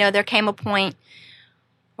was, but I know there came a point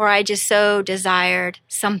where I just so desired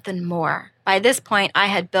something more. By this point, I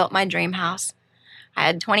had built my dream house. I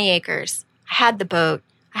had 20 acres. I had the boat.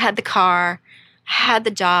 I had the car. I had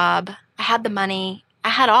the job. I had the money. I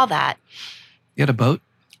had all that. You had a boat?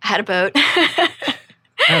 I had a boat. I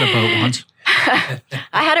had a boat once.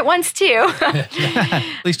 I had it once too.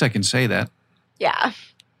 At least I can say that. Yeah.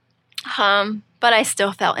 But I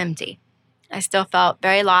still felt empty. I still felt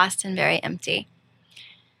very lost and very empty.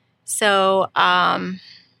 So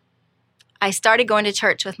I started going to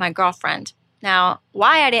church with my girlfriend. Now,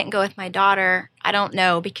 why I didn't go with my daughter, I don't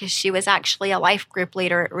know, because she was actually a life group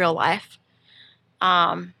leader at Real Life.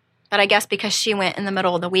 But I guess because she went in the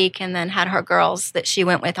middle of the week and then had her girls that she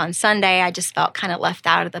went with on Sunday, I just felt kind of left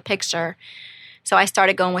out of the picture. So I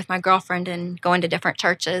started going with my girlfriend and going to different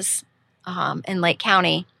churches in Lake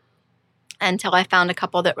County until I found a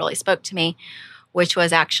couple that really spoke to me, which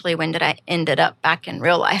was actually when I ended up back in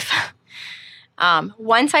Real Life.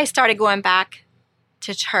 Once I started going back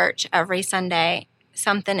to church every Sunday,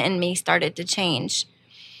 something in me started to change.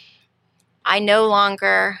 I no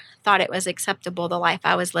longer thought it was acceptable, the life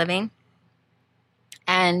I was living.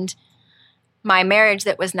 And my marriage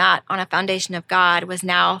that was not on a foundation of God was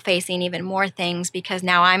now facing even more things because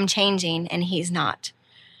now I'm changing and he's not.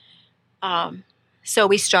 So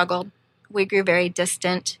we struggled. We grew very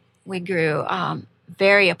distant. We grew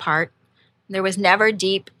very apart. There was never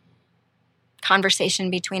deep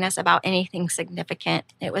conversation between us about anything significant.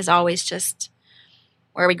 It was always just,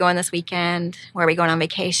 where are we going this weekend? Where are we going on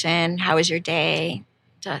vacation? How was your day?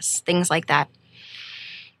 Just things like that.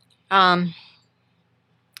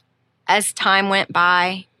 As time went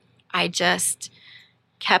by, I just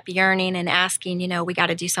kept yearning and asking, we got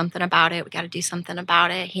to do something about it. We got to do something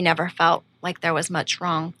about it. He never felt like there was much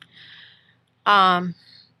wrong.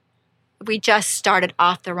 We just started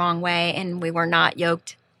off the wrong way, and we were not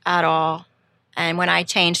yoked at all. And when I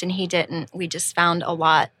changed and he didn't, we just found a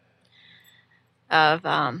lot of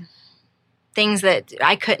things that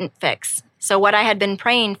I couldn't fix. So what I had been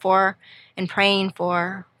praying for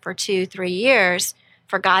 2-3 years,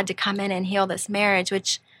 for God to come in and heal this marriage,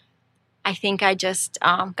 which I think I just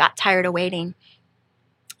got tired of waiting.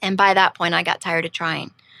 And by that point, I got tired of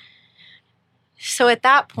trying. So at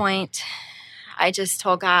that point, I just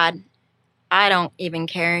told God, I don't even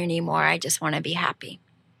care anymore. I just want to be happy.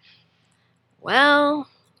 Well,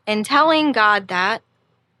 in telling God that,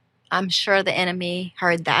 I'm sure the enemy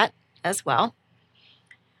heard that as well.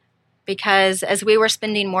 Because as we were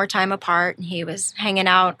spending more time apart, and he was hanging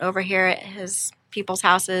out over here at his people's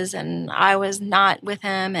houses, and I was not with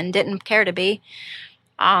him and didn't care to be,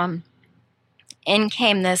 in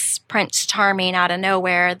came this Prince Charming out of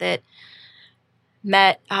nowhere that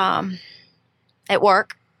met at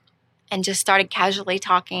work and just started casually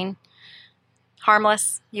talking.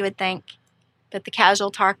 Harmless, you would think. But the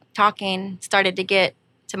casual talking started to get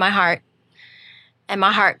to my heart. And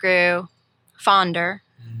my heart grew fonder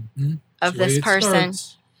of this person.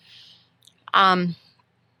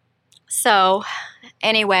 So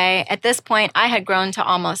anyway, at this point, I had grown to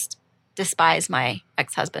almost despise my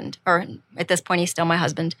ex-husband. Or at this point, he's still my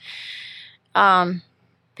husband.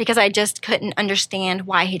 Because I just couldn't understand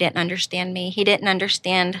why he didn't understand me. He didn't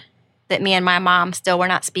understand that me and my mom still were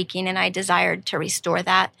not speaking, and I desired to restore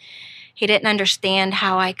that. He didn't understand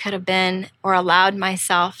how I could have been or allowed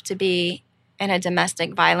myself to be in a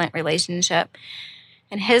domestic violent relationship.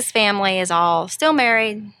 And his family is all still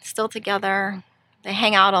married, still together. They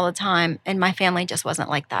hang out all the time, and my family just wasn't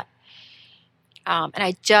like that. And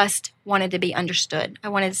I just wanted to be understood. I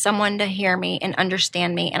wanted someone to hear me and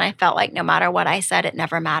understand me, and I felt like no matter what I said, it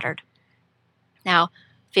never mattered. Now,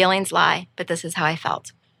 feelings lie, but this is how I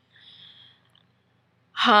felt.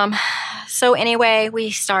 So anyway,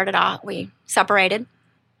 we separated,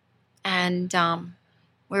 and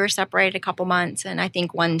we were separated a couple months, and I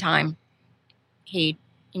think one time he,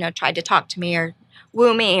 tried to talk to me or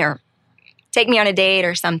woo me or take me on a date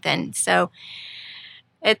or something. So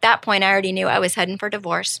at that point, I already knew I was heading for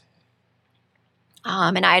divorce.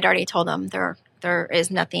 And I had already told him there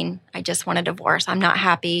is nothing. I just want a divorce. I'm not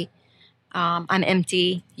happy. I'm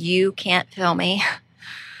empty. You can't fill me.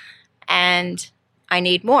 And I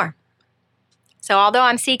need more. So although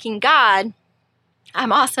I'm seeking God,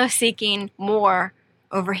 I'm also seeking more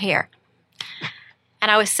over here. And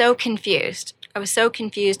I was so confused. I was so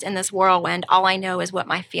confused in this whirlwind. All I know is what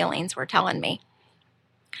my feelings were telling me.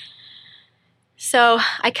 So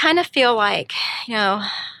I kind of feel like,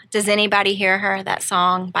 does anybody hear her, that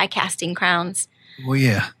song by Casting Crowns? Well,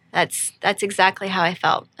 yeah. That's exactly how I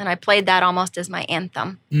felt. And I played that almost as my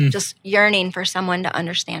anthem, just yearning for someone to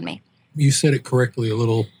understand me. You said it correctly a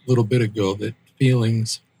little bit ago that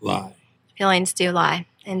feelings lie. Feelings do lie,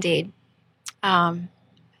 indeed.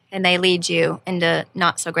 And they lead you into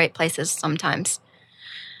not so great places sometimes.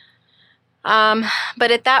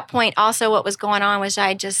 But at that point, also what was going on was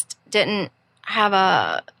I just didn't have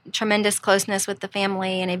a tremendous closeness with the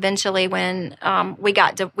family. And eventually when we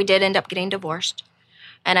did end up getting divorced.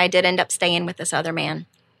 And I did end up staying with this other man.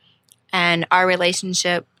 And our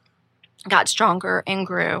relationship got stronger and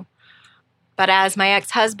grew. But as my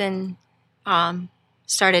ex-husband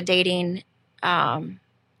started dating and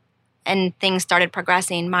things started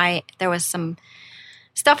progressing, there was some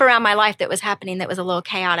stuff around my life that was happening that was a little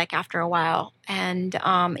chaotic after a while. And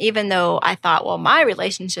even though I thought, well, my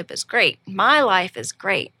relationship is great, my life is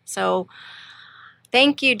great. So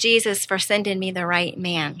thank you, Jesus, for sending me the right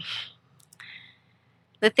man.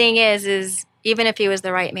 The thing is even if he was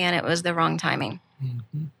the right man, it was the wrong timing.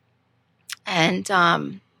 Mm-hmm.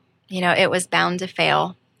 And, it was bound to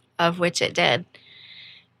fail, of which it did,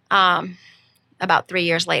 about 3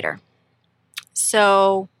 years later.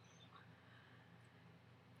 So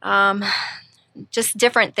just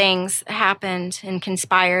different things happened and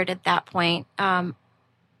conspired at that point. I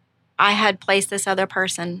had placed this other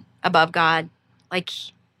person above God, like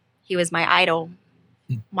he was my idol.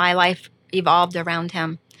 My life evolved around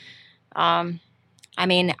him. I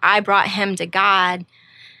brought him to God,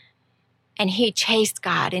 and he chased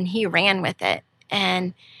God, and he ran with it.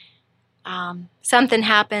 And something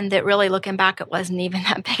happened that really, looking back, it wasn't even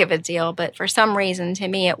that big of a deal. But for some reason, to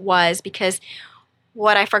me, it was, because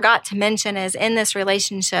what I forgot to mention is in this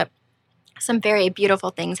relationship, some very beautiful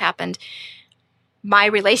things happened. My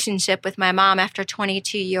relationship with my mom after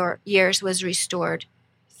 22 years was restored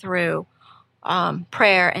through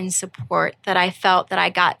prayer and support, that I felt that I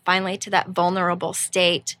got finally to that vulnerable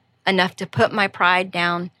state enough to put my pride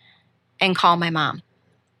down and call my mom.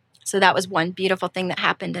 So that was one beautiful thing that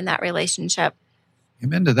happened in that relationship.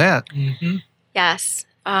 Amen to that. Mm-hmm. Yes.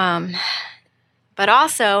 But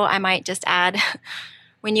also, I might just add,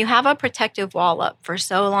 when you have a protective wall up for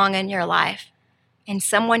so long in your life, and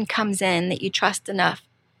someone comes in that you trust enough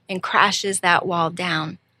and crashes that wall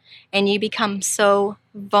down, and you become so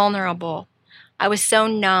vulnerable. I was so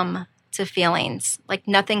numb to feelings, like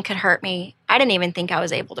nothing could hurt me. I didn't even think I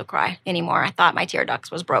was able to cry anymore. I thought my tear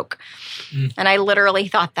ducts was broke. And I literally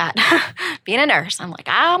thought that. Being a nurse, I'm like,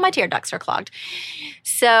 my tear ducts are clogged.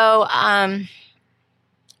 So I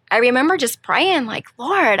remember just praying, like,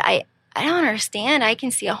 Lord, I don't understand. I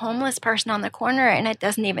can see a homeless person on the corner and it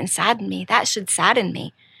doesn't even sadden me. That should sadden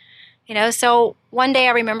me. So one day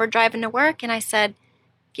I remember driving to work and I said,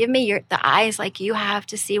 give me the eyes like you have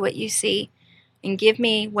to see what you see, and give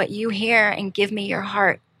me what you hear, and give me your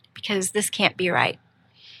heart, because this can't be right.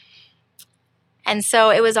 And so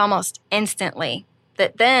it was almost instantly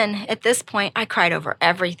that then at this point I cried over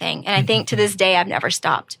everything. And I think to this day I've never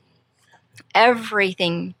stopped.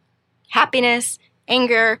 Everything, happiness,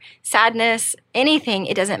 anger, sadness, anything,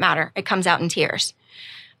 it doesn't matter. It comes out in tears.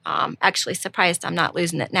 Actually surprised I'm not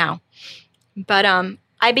losing it now. But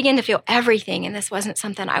I began to feel everything, and this wasn't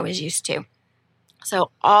something I was used to.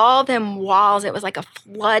 So all them walls, it was like a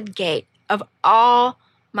floodgate of all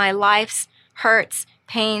my life's hurts,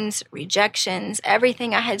 pains, rejections,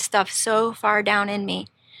 everything I had stuffed so far down in me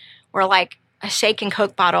were like a shaken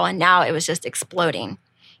Coke bottle, and now it was just exploding.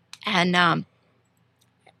 And I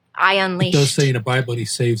unleashed. It does say in the Bible, he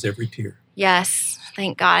saves every tear. Yes,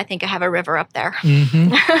 thank God. I think I have a river up there.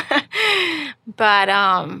 Mm-hmm. But,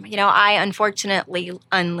 I unfortunately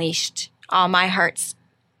unleashed all my hurts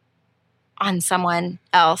on someone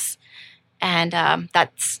else. And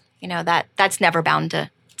that's never bound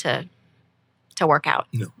to work out.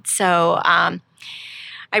 No. So I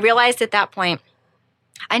realized at that point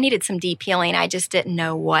I needed some deep healing. I just didn't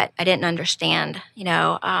know what. I didn't understand.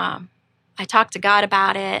 I talked to God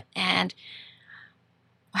about it, and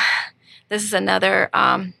this is another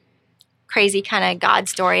crazy kind of God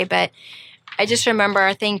story, but I just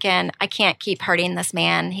remember thinking, I can't keep hurting this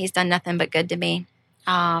man. He's done nothing but good to me.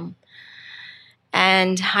 And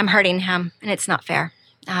I'm hurting him, and it's not fair.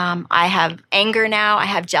 I have anger now. I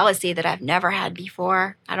have jealousy that I've never had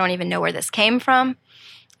before. I don't even know where this came from.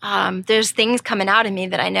 There's things coming out of me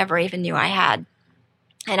that I never even knew I had.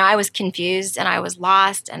 And I was confused, and I was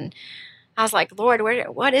lost, and I was like, Lord,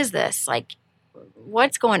 what is this? Like,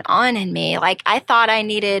 what's going on in me? Like, I thought I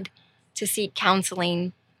needed to seek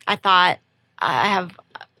counseling. I thought I have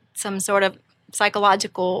some sort of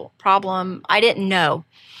psychological problem. I didn't know.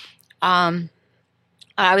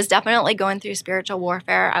 I was definitely going through spiritual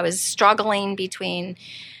warfare. I was struggling between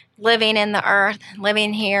living in the earth,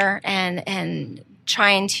 living here, and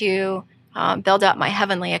trying to build up my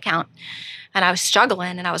heavenly account. And I was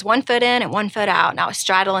struggling, and I was 1 foot in and 1 foot out, and I was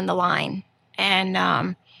straddling the line. And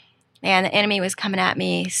man, the enemy was coming at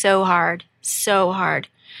me so hard, so hard.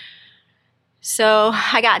 So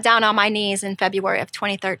I got down on my knees in February of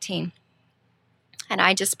 2013, and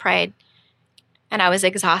I just prayed, and I was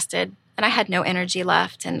exhausted, and I had no energy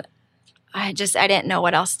left, and I didn't know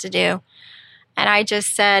what else to do. And I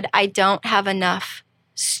just said, I don't have enough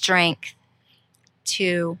strength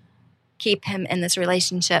to keep him in this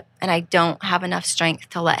relationship, and I don't have enough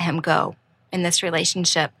strength to let him go in this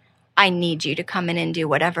relationship. I need you to come in and do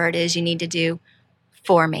whatever it is you need to do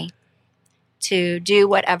for me, to do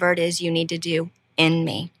whatever it is you need to do in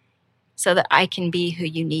me so that I can be who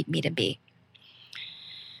you need me to be.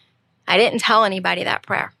 I didn't tell anybody that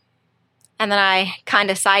prayer. And then I kind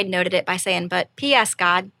of side noted it by saying, but P.S.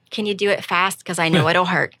 God, can you do it fast? Because I know it'll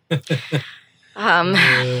hurt.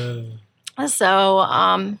 So,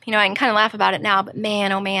 I can kind of laugh about it now, but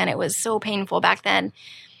man, oh man, it was so painful back then.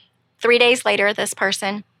 3 days later, this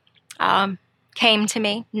person came to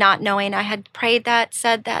me, not knowing I had prayed that,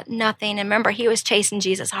 said that, nothing. And remember, he was chasing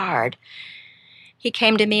Jesus hard. he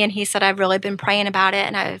came to me and he said, I've really been praying about it.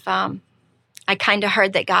 And I kind of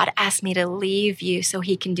heard that God asked me to leave you so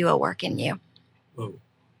he can do a work in you. Whoa.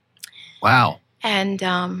 Wow. And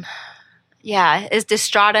as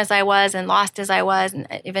distraught as I was and lost as I was and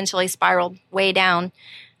eventually spiraled way down,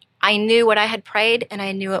 I knew what I had prayed and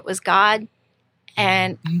I knew it was God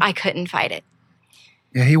and I couldn't fight it.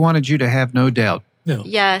 Yeah, he wanted you to have no doubt. No.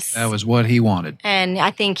 Yes. That was what he wanted. And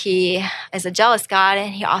I think he is a jealous God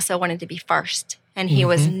and he also wanted to be first. And he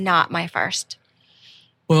was not my first.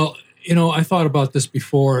 Well, I thought about this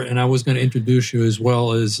before, and I was going to introduce you as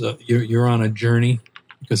well as you're on a journey,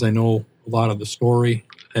 because I know a lot of the story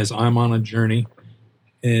as I'm on a journey.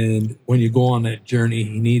 And when you go on that journey,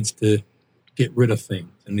 he needs to get rid of things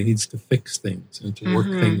and he needs to fix things and to work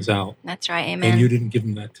things out. That's right. Amen. And you didn't give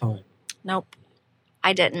him that time. Nope.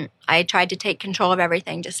 I didn't. I tried to take control of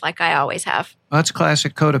everything just like I always have. Well, that's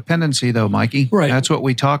classic codependency, though, Mikey. Right. That's what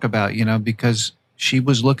we talk about, because she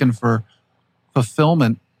was looking for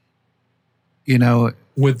fulfillment,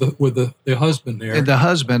 With the husband there. the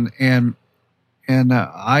husband, and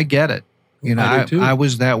I get it. I do too. I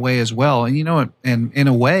was that way as well. And, and in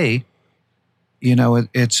a way,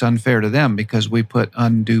 it's unfair to them because we put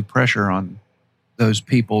undue pressure on those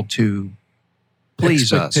people to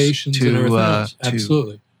please us, Expectations and everything else.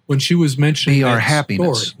 Absolutely. When she was mentioning be our that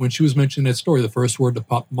happiness. story, the first word that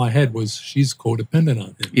popped in my head was she's codependent on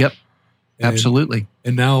him. Yep, And- absolutely.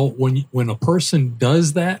 And now when a person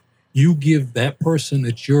does that, you give that person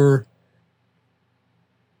that you're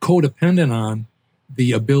codependent on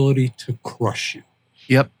the ability to crush you.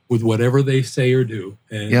 Yep, With whatever they say or do.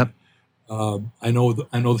 And yep, I know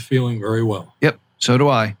the feeling very well. yep. So do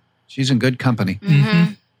I. She's in good company.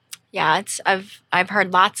 Mm-hmm. Yeah, I've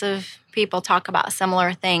heard lots of people talk about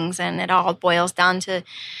similar things, and it all boils down to,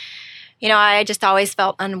 I just always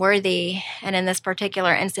felt unworthy, and in this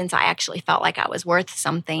particular instance, I actually felt like I was worth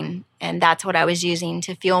something, and that's what I was using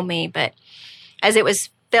to fuel me. But as it was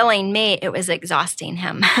filling me, it was exhausting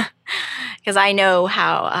him, because I know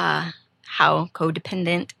how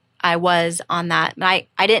codependent I was on that. But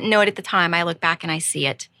I didn't know it at the time. I look back and I see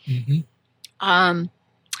it. Mm-hmm.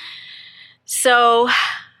 So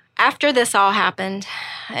after this all happened,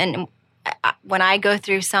 and when I go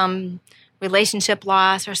through some relationship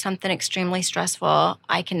loss or something extremely stressful,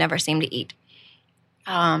 I can never seem to eat.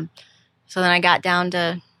 So then I got down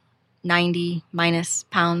to 90 minus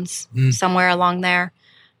pounds, somewhere along there.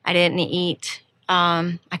 I didn't eat.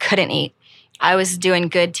 I couldn't eat. I was doing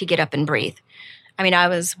good to get up and breathe. I mean, I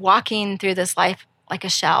was walking through this life like a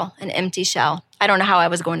shell, an empty shell. I don't know how I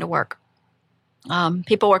was going to work.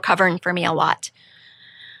 People were covering for me a lot.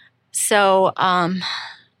 So I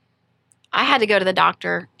had to go to the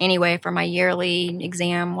doctor anyway for my yearly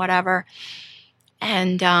exam, whatever.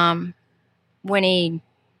 And when he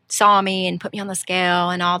saw me and put me on the scale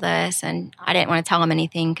and all this, and I didn't want to tell him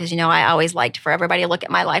anything because, I always liked for everybody to look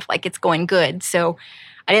at my life like it's going good. So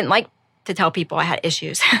I didn't like to tell people I had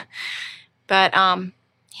issues. But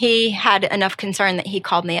he had enough concern that he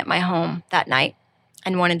called me at my home that night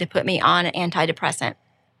and wanted to put me on an antidepressant.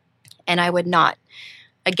 And I would not.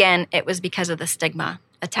 Again, it was because of the stigma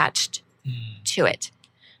attached to it.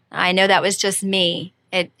 I know that was just me.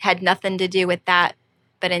 It had nothing to do with that.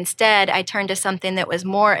 But instead, I turned to something that was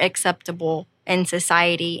more acceptable in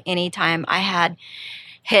society anytime I had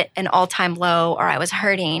hit an all-time low or I was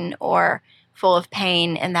hurting or full of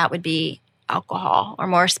pain, and that would be alcohol, or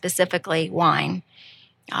more specifically, wine.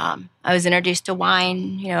 I was introduced to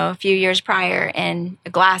wine, a few years prior, and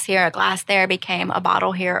a glass here, a glass there became a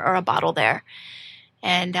bottle here or a bottle there.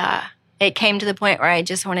 And it came to the point where I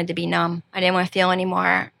just wanted to be numb. I didn't want to feel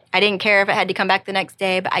anymore. I didn't care if it had to come back the next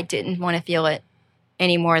day, but I didn't want to feel it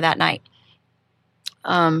anymore that night.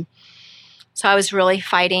 So I was really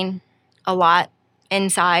fighting a lot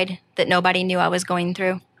inside that nobody knew I was going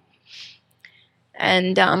through.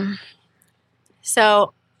 And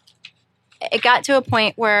so it got to a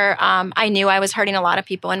point where I knew I was hurting a lot of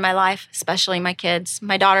people in my life, especially my kids.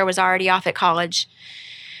 My daughter was already off at college.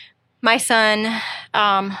 My son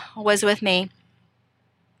was with me,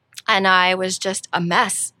 and I was just a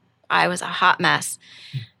mess. I was a hot mess.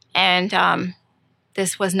 And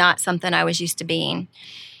this was not something I was used to being.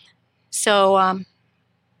 So,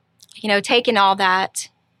 taking all that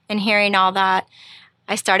and hearing all that,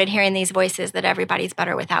 I started hearing these voices that everybody's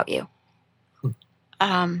better without you.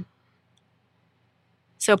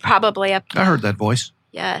 So probably up. I heard that voice.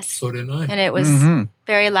 Yes. So did I. And it was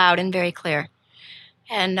very loud and very clear.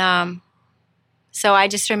 And so I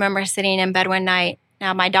just remember sitting in bed one night.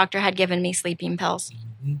 Now, my doctor had given me sleeping pills.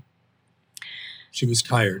 She was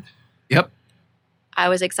tired. Yep. I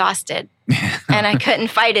was exhausted and I couldn't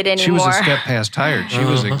fight it anymore. She was a step past tired. She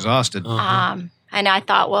was exhausted. And I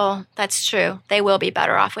thought, well, that's true. They will be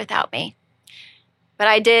better off without me. But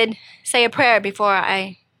I did say a prayer before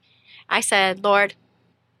I said, Lord,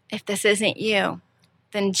 if this isn't you,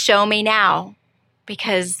 then show me now,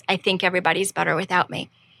 because I think everybody's better without me.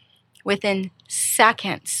 Within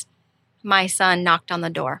seconds, my son knocked on the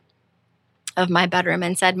door of my bedroom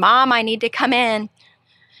and said, Mom, I need to come in.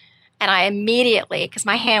 And I immediately, because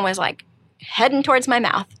my hand was like heading towards my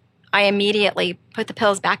mouth, I immediately put the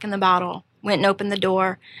pills back in the bottle, went and opened the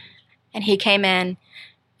door, and he came in.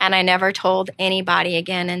 And I never told anybody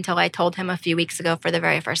again until I told him a few weeks ago for the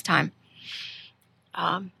very first time.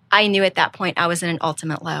 I knew at that point I was in an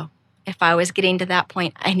ultimate low. If I was getting to that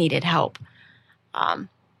point, I needed help.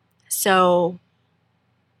 So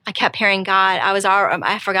I kept hearing God.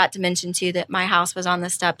 I forgot to mention too that my house was on the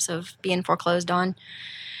steps of being foreclosed on.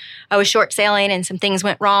 I was short sailing and some things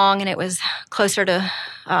went wrong, and it was closer to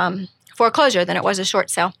foreclosure than it was a short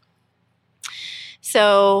sale.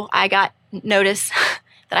 So I got notice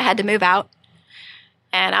that I had to move out.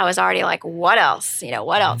 And I was already like, what else?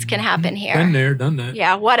 What else can happen here? Been there, done that.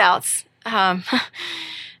 Yeah, what else?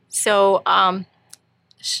 So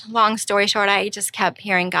long story short, I just kept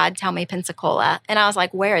hearing God tell me Pensacola. And I was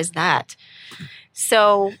like, where is that?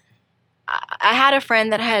 So I had a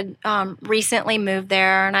friend that had recently moved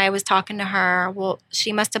there, and I was talking to her. Well,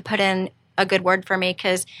 she must have put in a good word for me,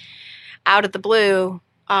 because out of the blue,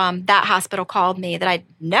 that hospital called me that I'd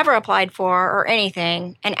never applied for or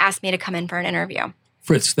anything and asked me to come in for an interview.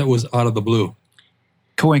 Fritz, that was out of the blue.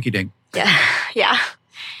 Coinkydink. Yeah.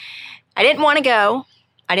 I didn't want to go.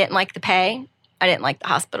 I didn't like the pay. I didn't like the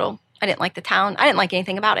hospital. I didn't like the town. I didn't like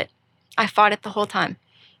anything about it. I fought it the whole time.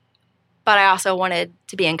 But I also wanted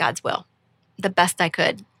to be in God's will the best I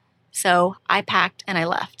could. So I packed and I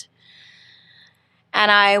left. And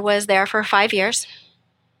I was there for 5 years.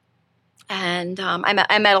 And I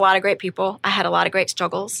met a lot of great people. I had a lot of great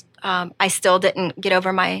struggles. I still didn't get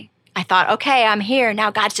over I thought, okay, I'm here.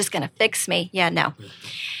 Now God's just going to fix me. Yeah, no.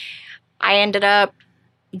 I ended up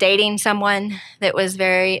dating someone that was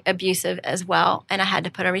very abusive as well, and I had to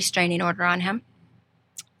put a restraining order on him.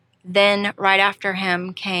 Then right after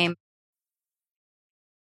him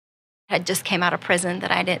had just came out of prison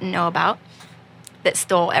that I didn't know about, that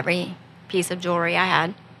stole every piece of jewelry I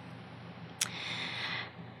had.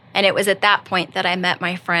 And it was at that point that I met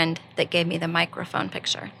my friend that gave me the microphone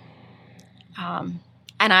picture.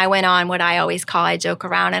 And I went on what I always call, I joke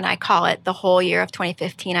around, and I call it the whole year of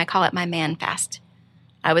 2015, I call it my man fast.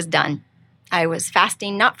 I was done. I was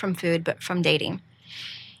fasting not from food, but from dating.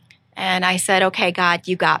 And I said, okay, God,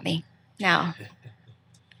 you got me. Now,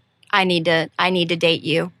 I need to date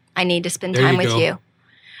you. I need to spend time with you.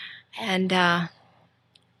 And I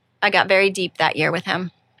got very deep that year with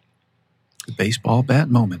him. The baseball bat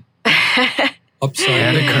moment. Upside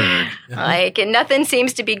that occurred. And nothing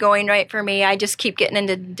seems to be going right for me. I just keep getting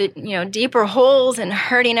into deeper holes and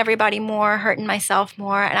hurting everybody more, hurting myself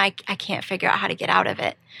more, and I can't figure out how to get out of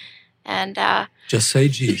it. And just say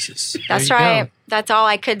Jesus. That's right. Go. That's all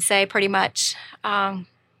I could say, pretty much.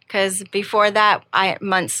 Because before that,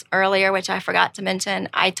 months earlier, which I forgot to mention,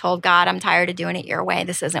 I told God, I'm tired of doing it your way.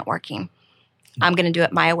 This isn't working. I'm going to do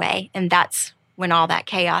it my way. And that's when all that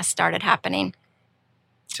chaos started happening.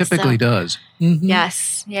 Typically does. Mm-hmm.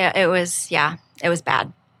 Yes. Yeah, it was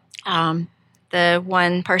bad. The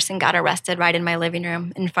one person got arrested right in my living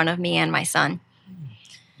room in front of me and my son.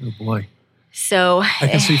 Oh, boy. So I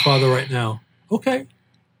can see Father right now. Okay.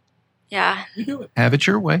 Yeah. You do it. Have it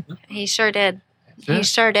your way. He sure did. He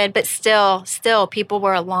sure did. But still, people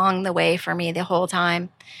were along the way for me the whole time.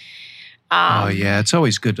 Oh, yeah. It's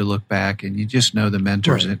always good to look back, and you just know the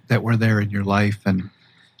mentors that were there in your life, and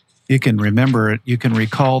you can remember it. You can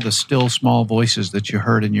recall the still small voices that you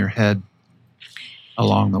heard in your head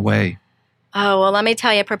along the way. Oh, well, let me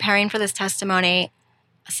tell you, preparing for this testimony,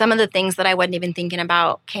 some of the things that I wasn't even thinking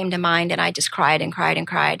about came to mind, and I just cried and cried and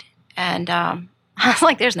cried. And I was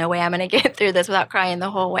like, there's no way I'm going to get through this without crying the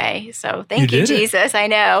whole way. So thank you Jesus. I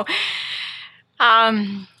know.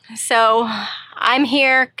 So I'm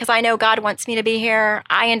here because I know God wants me to be here.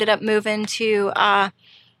 I ended up moving to,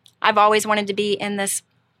 I've always wanted to be in this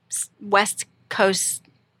West Coast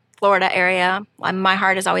Florida area. My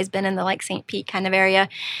heart has always been in the St. Pete kind of area.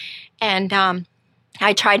 And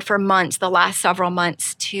I tried for months, the last several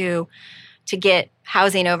months, to get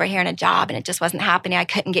housing over here and a job, and it just wasn't happening. I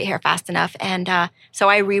couldn't get here fast enough. And so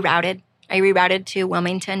I rerouted. I rerouted to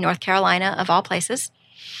Wilmington, North Carolina, of all places.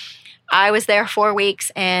 I was there 4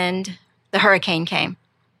 weeks, and the hurricane came.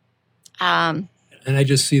 I And I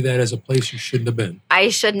just see that as a place you shouldn't have been. I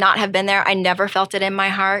should not have been there. I never felt it in my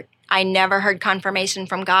heart. I never heard confirmation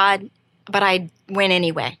from God, but I went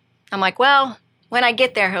anyway. I'm like, well, when I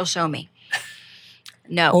get there, he'll show me.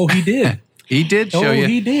 No. Oh, he did. He did show you.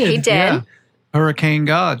 He did. He did. Yeah. Hurricane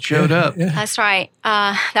God showed up. Yeah. That's right.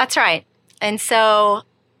 That's right. And so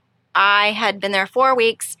I had been there 4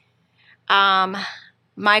 weeks.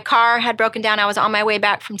 My car had broken down. I was on my way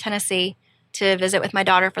back from Tennessee to visit with my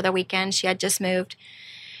daughter for the weekend. She had just moved.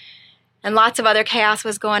 And lots of other chaos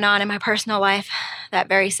was going on in my personal life that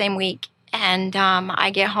very same week. And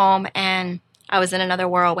I get home and I was in another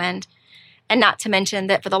whirlwind. And not to mention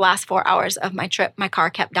that for the last 4 hours of my trip, my car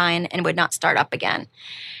kept dying and would not start up again.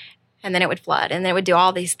 And then it would flood and then it would do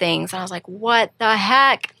all these things. And I was like, what the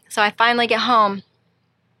heck? So I finally get home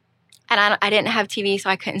and I didn't have TV, so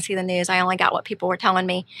I couldn't see the news. I only got what people were telling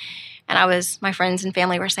me. And my friends and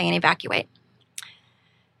family were saying evacuate.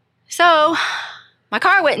 So my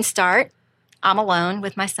car wouldn't start. I'm alone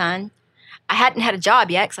with my son. I hadn't had a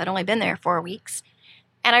job yet because I'd only been there 4 weeks.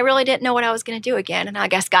 And I really didn't know what I was going to do again. And I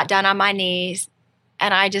guess got down on my knees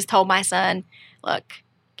and I just told my son, look,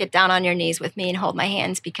 get down on your knees with me and hold my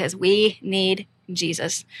hands because we need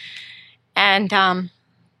Jesus. And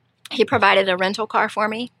he provided a rental car for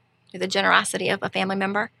me through the generosity of a family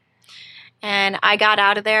member. And I got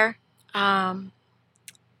out of there. And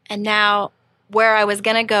now where I was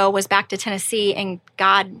going to go was back to Tennessee, and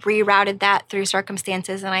God rerouted that through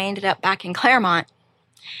circumstances, and I ended up back in Claremont.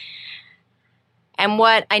 And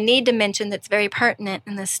what I need to mention that's very pertinent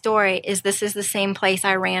in this story is this is the same place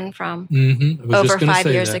I ran from over 5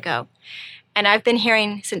 years ago. And I've been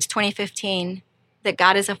hearing since 2015 that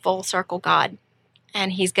God is a full circle God,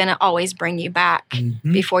 and he's going to always bring you back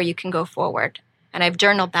before you can go forward. And I've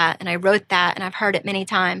journaled that, and I wrote that, and I've heard it many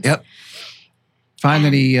times. Yep. Find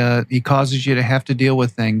that he causes you to have to deal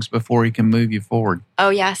with things before he can move you forward. Oh,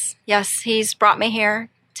 yes. Yes, he's brought me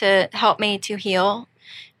here to help me to heal.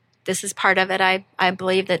 This is part of it. I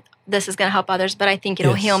believe that this is going to help others, but I think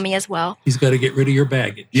it'll heal me as well. He's got to get rid of your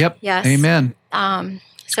baggage. Yep. Yes. Amen.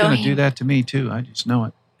 He's going to do that to me, too. I just know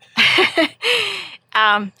it.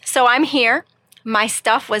 So I'm here. My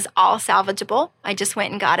stuff was all salvageable. I just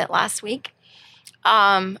went and got it last week.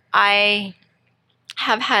 I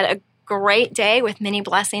have had a great day with many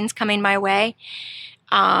blessings coming my way.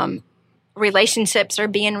 Relationships are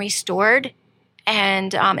being restored,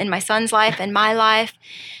 and in my son's life and my life.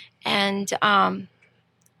 And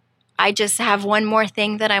I just have one more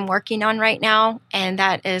thing that I'm working on right now, and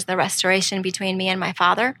that is the restoration between me and my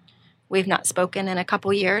father. We've not spoken in a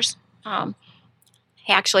couple years.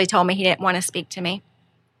 He actually told me he didn't want to speak to me.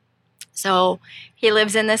 So he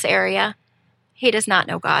lives in this area. He does not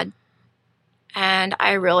know God. And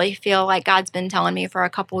I really feel like God's been telling me for a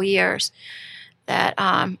couple years that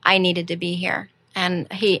I needed to be here.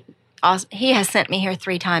 And he has sent me here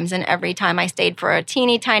 3 times, and every time I stayed for a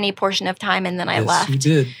teeny tiny portion of time, and then I left. Yes,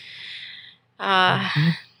 you did.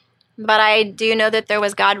 But I do know that there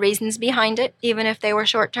was God reasons behind it. Even if they were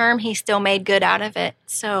short term, he still made good out of it.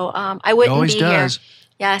 So I wouldn't be here.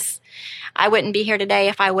 Yes. I wouldn't be here today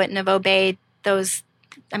if I wouldn't have obeyed those.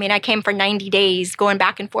 I mean, I came for 90 days, going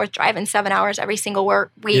back and forth, driving 7 hours every single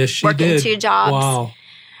week, yes, working did. 2 jobs. Wow.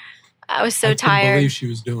 I was so I tired. couldn't believe she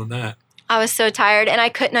was doing that. I was so tired, and I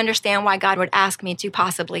couldn't understand why God would ask me to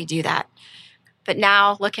possibly do that. But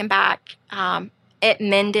now, looking back, it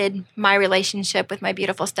mended my relationship with my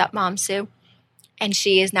beautiful stepmom, Sue, and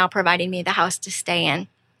she is now providing me the house to stay in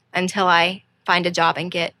until I find a job and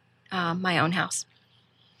get my own house.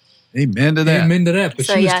 Amen to that. Amen to that. But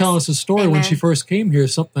So, she was yes. telling us a story when Amen. she first came here,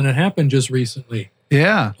 something that happened just recently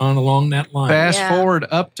Yeah. along that line. Fast Yeah. forward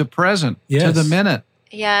up to present, to Yes. the minute.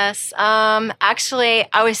 Yes. Actually,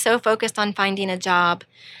 I was so focused on finding a job.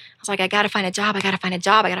 I was like, I got to find a job. I got to find a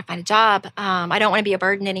job. I got to find a job. I don't want to be a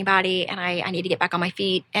burden to anybody, and I need to get back on my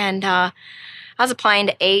feet. And I was applying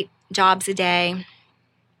to 8 jobs a day.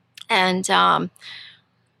 And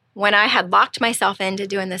when I had locked myself into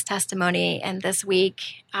doing this testimony and this week,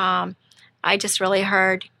 I just really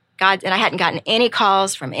heard God, and I hadn't gotten any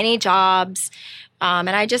calls from any jobs. And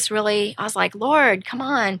I was like, Lord, come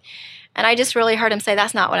on. And I just really heard him say,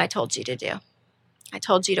 that's not what I told you to do. I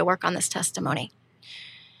told you to work on this testimony.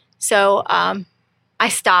 So I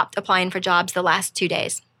stopped applying for jobs the last 2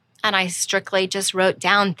 days. And I strictly just wrote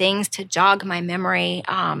down things to jog my memory,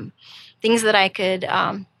 things that I could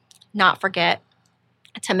not forget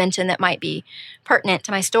to mention that might be pertinent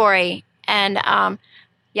to my story. And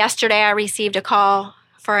yesterday I received a call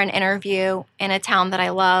for an interview in a town that I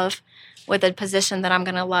love with a position that I'm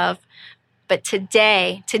going to love. But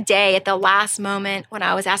today, at the last moment when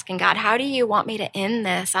I was asking God, how do you want me to end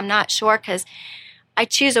this? I'm not sure, because I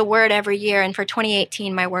choose a word every year, and for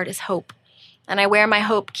 2018, my word is hope. And I wear my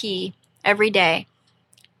hope key every day.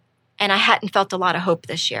 And I hadn't felt a lot of hope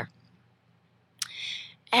this year.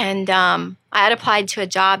 And I had applied to a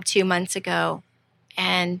job 2 months ago.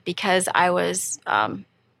 And because I was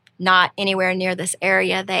not anywhere near this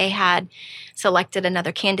area, they had selected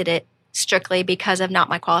another candidate strictly because of not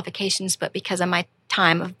my qualifications, but because of my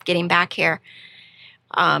time of getting back here.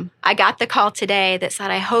 I got the call today that said,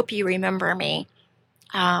 I hope you remember me.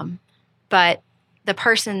 But the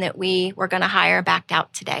person that we were going to hire backed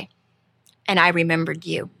out today. And I remembered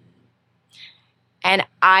you. And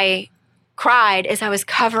I cried as I was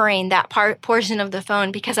covering that portion of the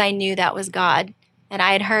phone because I knew that was God. And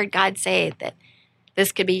I had heard God say that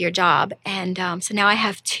this could be your job. And so now I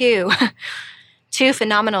have two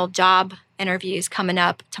phenomenal job interviews coming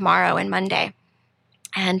up tomorrow and Monday.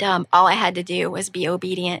 And all I had to do was be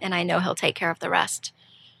obedient, and I know He'll take care of the rest.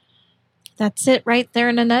 That's it right there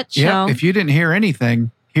in a nutshell. Yep. If you didn't hear anything,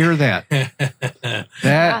 hear that.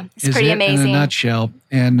 That it's is pretty it amazing. in a nutshell.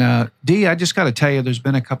 And Dee, I just got to tell you, there's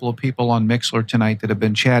been a couple of people on Mixlr tonight that have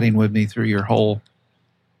been chatting with me through your whole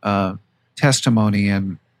testimony,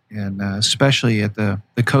 and especially at the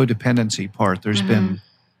codependency part. There's been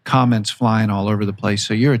comments flying all over the place.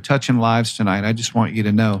 So you're touching lives tonight. I just want you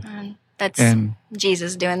to know. That's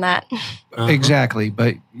Jesus doing that. Exactly.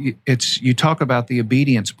 But you talk about the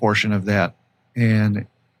obedience portion of that. And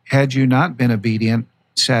had you not been obedient,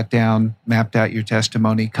 sat down, mapped out your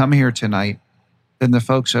testimony, come here tonight, then the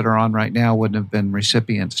folks that are on right now wouldn't have been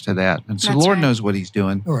recipients to that. And so That's the Lord right. knows what He's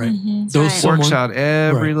doing. All right. That's Those right. Works out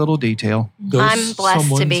every little detail. Those I'm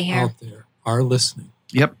blessed to be someones here. out there are listening.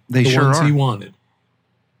 Yep, they The sure ones are. He wanted.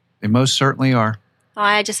 They most certainly are. Well,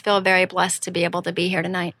 I just feel very blessed to be able to be here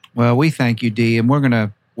tonight. Well, we thank you, Dee, and we're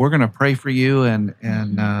gonna pray for you and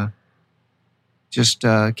just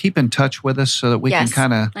keep in touch with us so that we Yes, can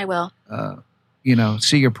kind I will. of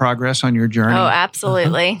see your progress on your journey. Oh,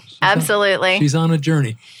 absolutely. Absolutely. She's on a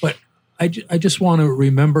journey. But I just want to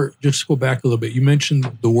remember, just go back a little bit. You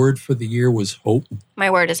mentioned the word for the year was hope, My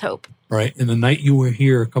word is hope. right? And the night you were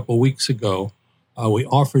here a couple of weeks ago, we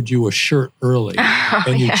offered you a shirt early,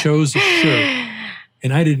 and you chose a shirt.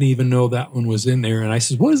 And I didn't even know that one was in there. And I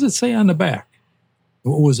said, what does it say on the back?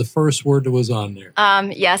 What was the first word that was on there?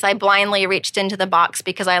 Yes, I blindly reached into the box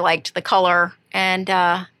because I liked the color. And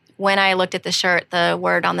when I looked at the shirt, the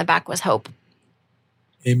word on the back was hope.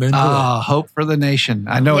 Amen to that. Hope for the nation.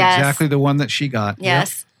 I know Yes. exactly the one that she got.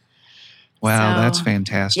 Yes. Wow, So, that's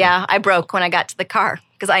fantastic. Yeah, I broke when I got to the car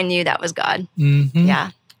because I knew that was God. Mhm. Yeah.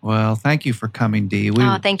 Well, thank you for coming, Dee. We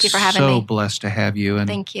Thank you for having so me. blessed to have you, and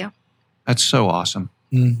Thank you. that's so awesome.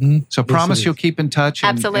 Mhm. So Yes, promise it you'll is. keep in touch,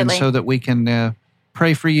 and Absolutely. so that we can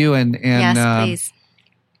pray for you and Yes, please.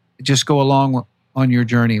 just go along on your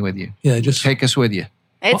journey with you. Yeah, just Take us with you.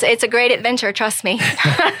 It's a great adventure, trust me.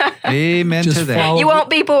 Amen Just to that. follow- You won't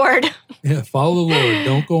be bored. follow the Lord.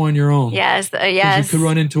 Don't go on your own. Yes, 'Cause yes. You could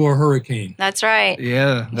run into a hurricane. That's right.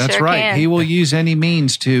 Yeah, that's Sure right. can. He will use any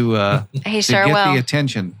means to He sure get will. the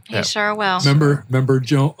attention. He sure will. Remember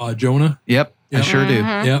Jonah? Yep, I Yeah. sure do.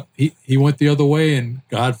 Mhm. Yep. He went the other way, and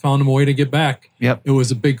God found him a way to get back. Yep. It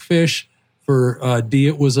was a big fish. For Dee,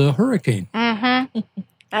 it was a hurricane. Mm-hmm.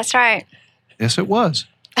 That's right. Yes, it was.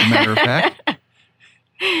 As a matter of fact.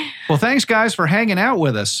 Well, thanks, guys, for hanging out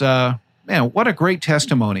with us. Man, what a great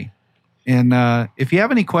testimony. And if you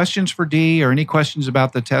have any questions for Dee or any questions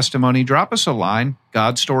about the testimony, drop us a line,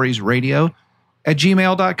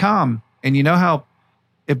 godstoriesradio@gmail.com. And you know how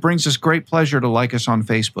it brings us great pleasure to like us on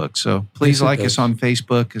Facebook. So please Yes, it like does. us on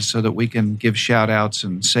Facebook so that we can give shout outs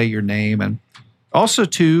and say your name. And also,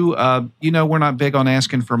 too, we're not big on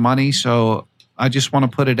asking for money. So I just want to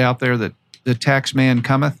put it out there that the tax man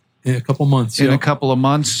cometh In a couple months. in yeah. a couple of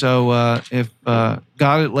months. So if God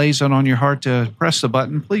lays it on your heart to press the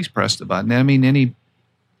button, please press the button. I mean,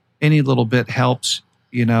 any little bit helps,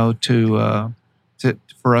 to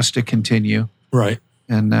for us to continue. Right.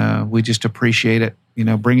 And we just appreciate it.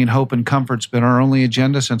 Bringing hope and comfort's been our only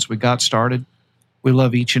agenda since we got started. We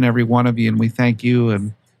love each and every one of you, and we thank you.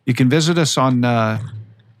 And you can visit us on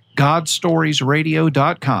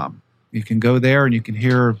godstoriesradio.com. You can go there and you can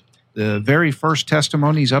hear the very first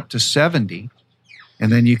testimonies up to 70,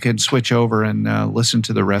 and then you can switch over and listen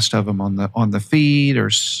to the rest of them on the feed or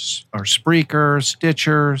Spreaker,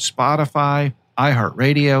 Stitcher, Spotify,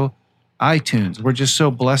 iHeartRadio, iTunes. We're just so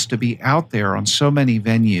blessed to be out there on so many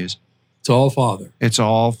venues. It's all Father. It's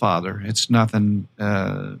all Father. It's nothing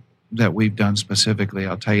that we've done specifically.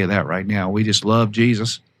 I'll tell you that right now. We just love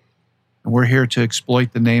Jesus, and we're here to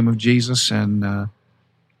exploit the name of Jesus and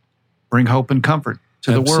bring hope and comfort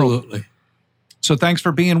to the world. Absolutely. So thanks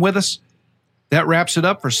for being with us. that wraps it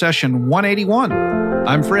up for session 181.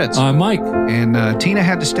 I'm Fritz. I'm Mike. And Tina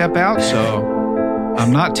had to step out, so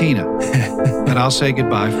I'm not Tina. But I'll say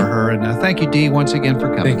goodbye for her. And thank you, Dee, once again for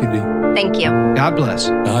coming. Thank you, Dee. Thank you. God bless.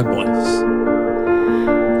 God bless.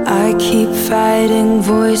 I keep fighting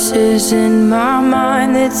voices in my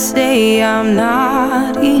mind that say I'm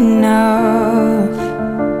not enough.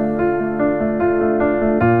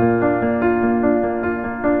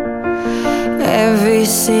 Every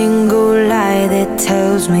single lie that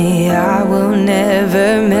tells me I will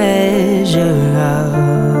never measure up.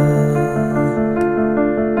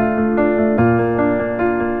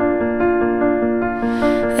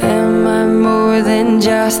 Am I more than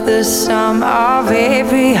just the sum of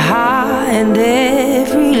every high and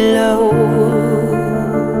every low?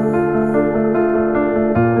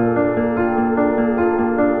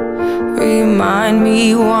 Remind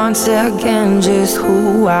me once again just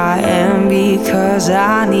who I am, because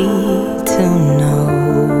I need to know.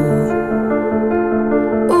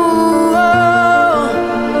 Ooh, oh,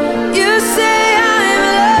 you say I'm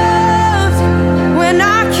loved when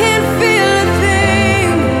I can't feel a thing.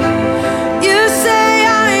 You say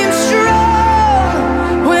I'm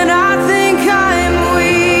strong when I think I'm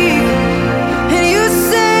weak. And you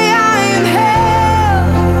say I'm held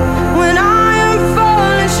when I am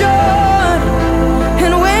falling short.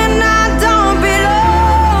 And when I don't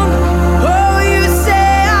belong, oh, you say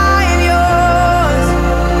I am yours.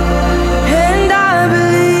 And I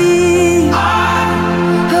believe,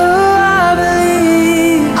 oh, I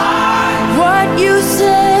believe what you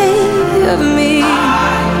say of me.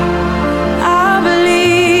 I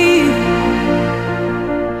believe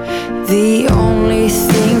the only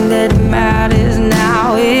thing that matters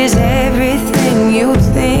now is everything you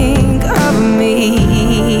think of me.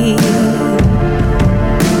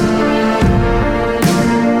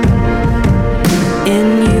 In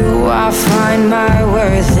you I find my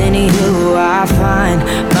worth, in you I find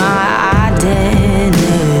my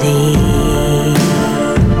identity.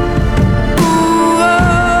 Ooh,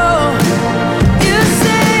 oh, you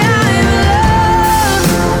say I'm loved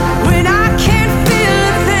when I can't feel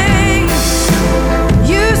a thing.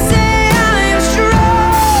 You say I'm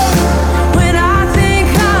strong when I think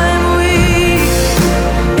I'm weak.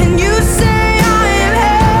 And you say I am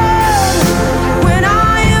held when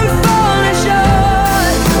I am falling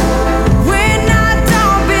short. When I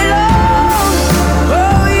don't belong,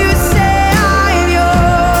 oh, you say I am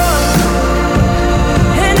yours.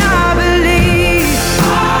 And I believe,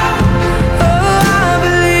 oh, I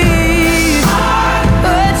believe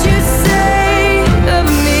what you say of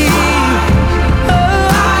me. Oh,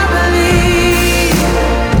 I believe.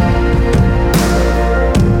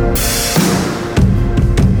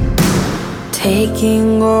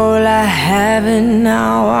 Taking all I have and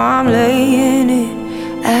now I'm laying it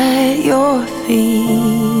at your feet.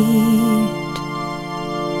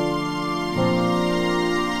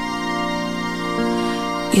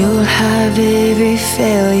 You'll have every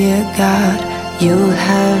failure, God. You'll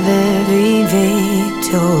have every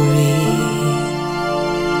victory.